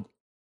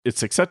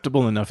 It's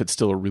acceptable enough. It's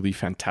still a really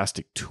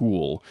fantastic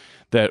tool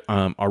that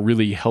are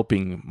really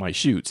helping my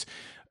shoots.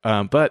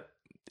 But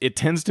it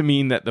tends to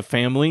mean that the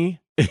family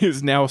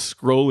is now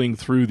scrolling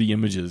through the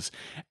images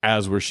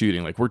as we're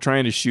shooting. Like, we're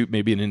trying to shoot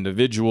maybe an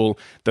individual.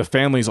 The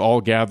family's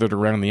all gathered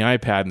around the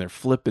iPad and they're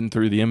flipping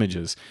through the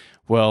images.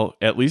 Well,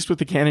 at least with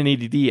the Canon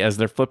 80D, as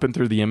they're flipping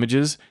through the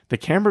images, the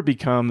camera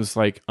becomes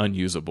like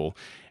unusable.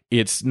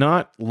 It's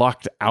not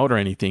locked out or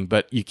anything,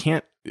 but you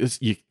can't.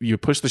 You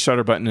push the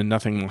shutter button and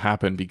nothing will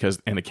happen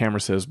and the camera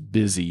says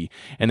busy.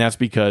 And that's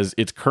because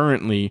it's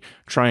currently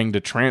trying to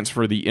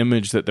transfer the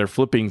image that they're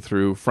flipping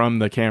through from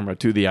the camera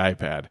to the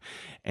iPad.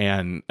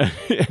 And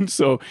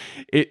so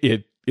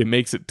it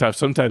makes it tough.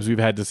 Sometimes we've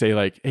had to say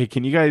like, hey,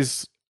 can you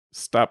guys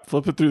stop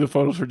flipping through the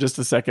photos for just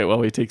a second while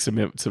we take some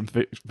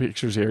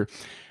pictures here?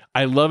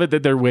 I love it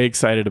that they're way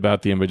excited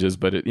about the images,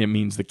 but it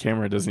means the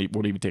camera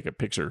won't even take a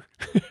picture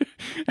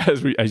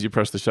as you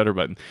press the shutter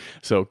button.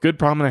 So good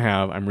problem to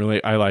have. I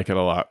like it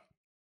a lot,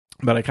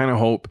 but I kind of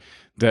hope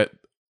that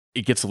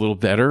it gets a little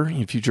better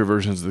in future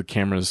versions of the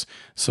cameras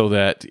so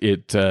that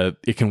it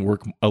can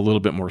work a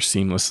little bit more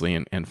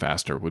seamlessly and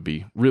faster. Would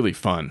be really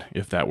fun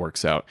if that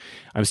works out.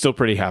 I'm still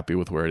pretty happy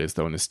with where it is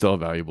though, and it's still a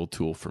valuable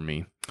tool for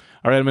me.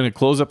 All right, I'm going to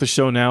close up the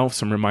show now.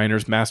 Some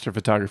reminders.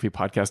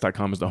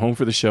 masterphotographypodcast.com is the home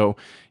for the show.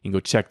 You can go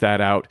check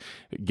that out.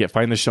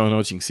 Find the show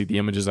notes. You can see the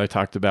images I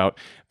talked about.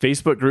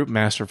 Facebook group,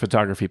 Master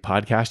Photography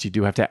Podcast. You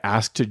do have to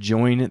ask to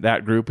join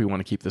that group. We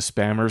want to keep the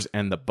spammers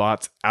and the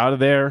bots out of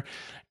there.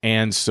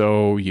 And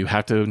so you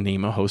have to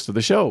name a host of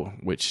the show,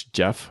 which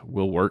Jeff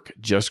will work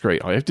just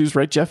great. All you have to do is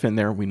write Jeff in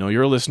there. We know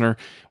you're a listener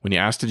when you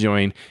ask to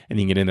join, and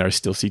you can get in there. I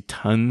still see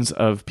tons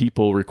of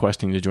people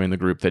requesting to join the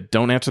group that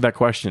don't answer that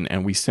question,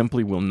 and we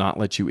simply will not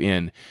let you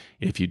in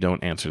if you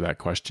don't answer that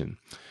question.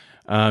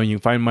 You can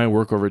find my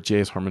work over at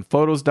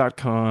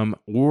jsharmonphotos.com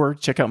or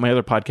check out my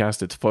other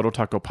podcast. It's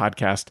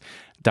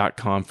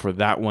phototacopodcast.com for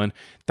that one.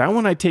 That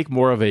one I take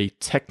more of a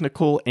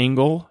technical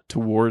angle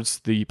towards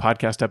the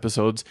podcast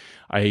episodes.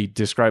 I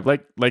described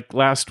like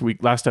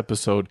last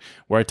episode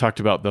where I talked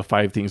about the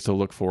 5 things to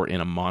look for in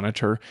a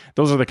monitor.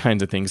 Those are the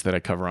kinds of things that I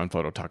cover on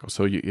Phototaco.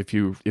 So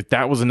if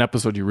that was an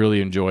episode you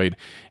really enjoyed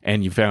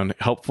and you found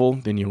helpful,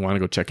 then you want to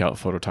go check out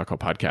Phototaco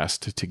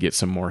Podcast to get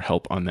some more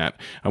help on that.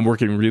 I'm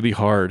working really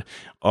hard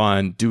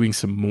on doing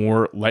some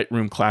more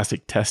Lightroom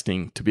Classic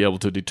testing to be able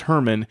to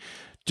determine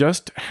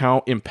just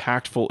how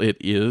impactful it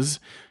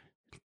is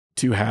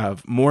to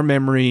have more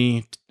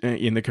memory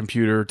in the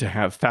computer, to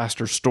have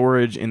faster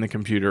storage in the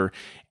computer,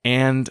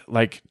 and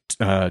like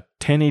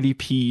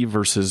 1080p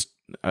versus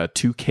a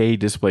 2K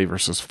display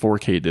versus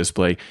 4K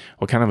display.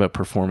 What kind of a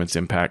performance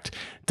impact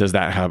does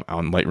that have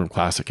on Lightroom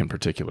Classic in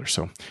particular?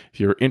 So if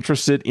you're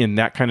interested in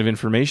that kind of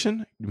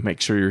information,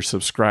 make sure you're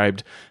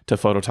subscribed to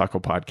Photo Taco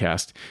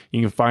Podcast.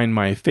 You can find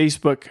my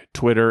Facebook,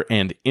 Twitter,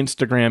 and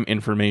Instagram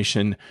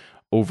information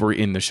over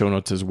in the show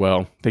notes as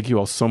well. Thank you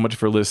all so much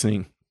for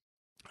listening.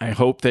 I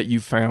hope that you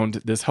found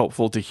this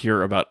helpful to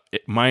hear about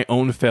my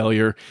own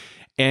failure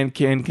and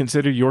can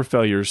consider your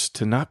failures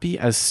to not be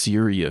as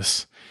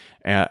serious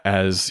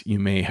as you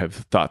may have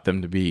thought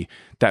them to be.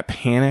 That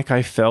panic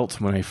I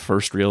felt when I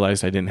first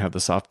realized I didn't have the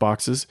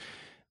softboxes,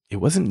 it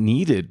wasn't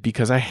needed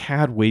because I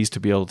had ways to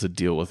be able to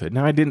deal with it.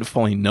 Now, I didn't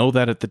fully know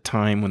that at the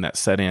time when that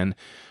set in,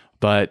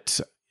 but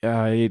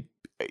I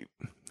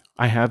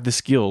have the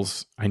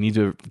skills. I need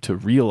to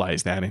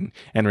realize that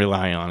and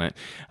rely on it.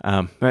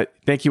 But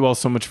thank you all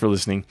so much for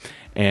listening,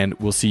 and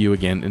we'll see you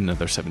again in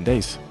another 7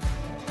 days.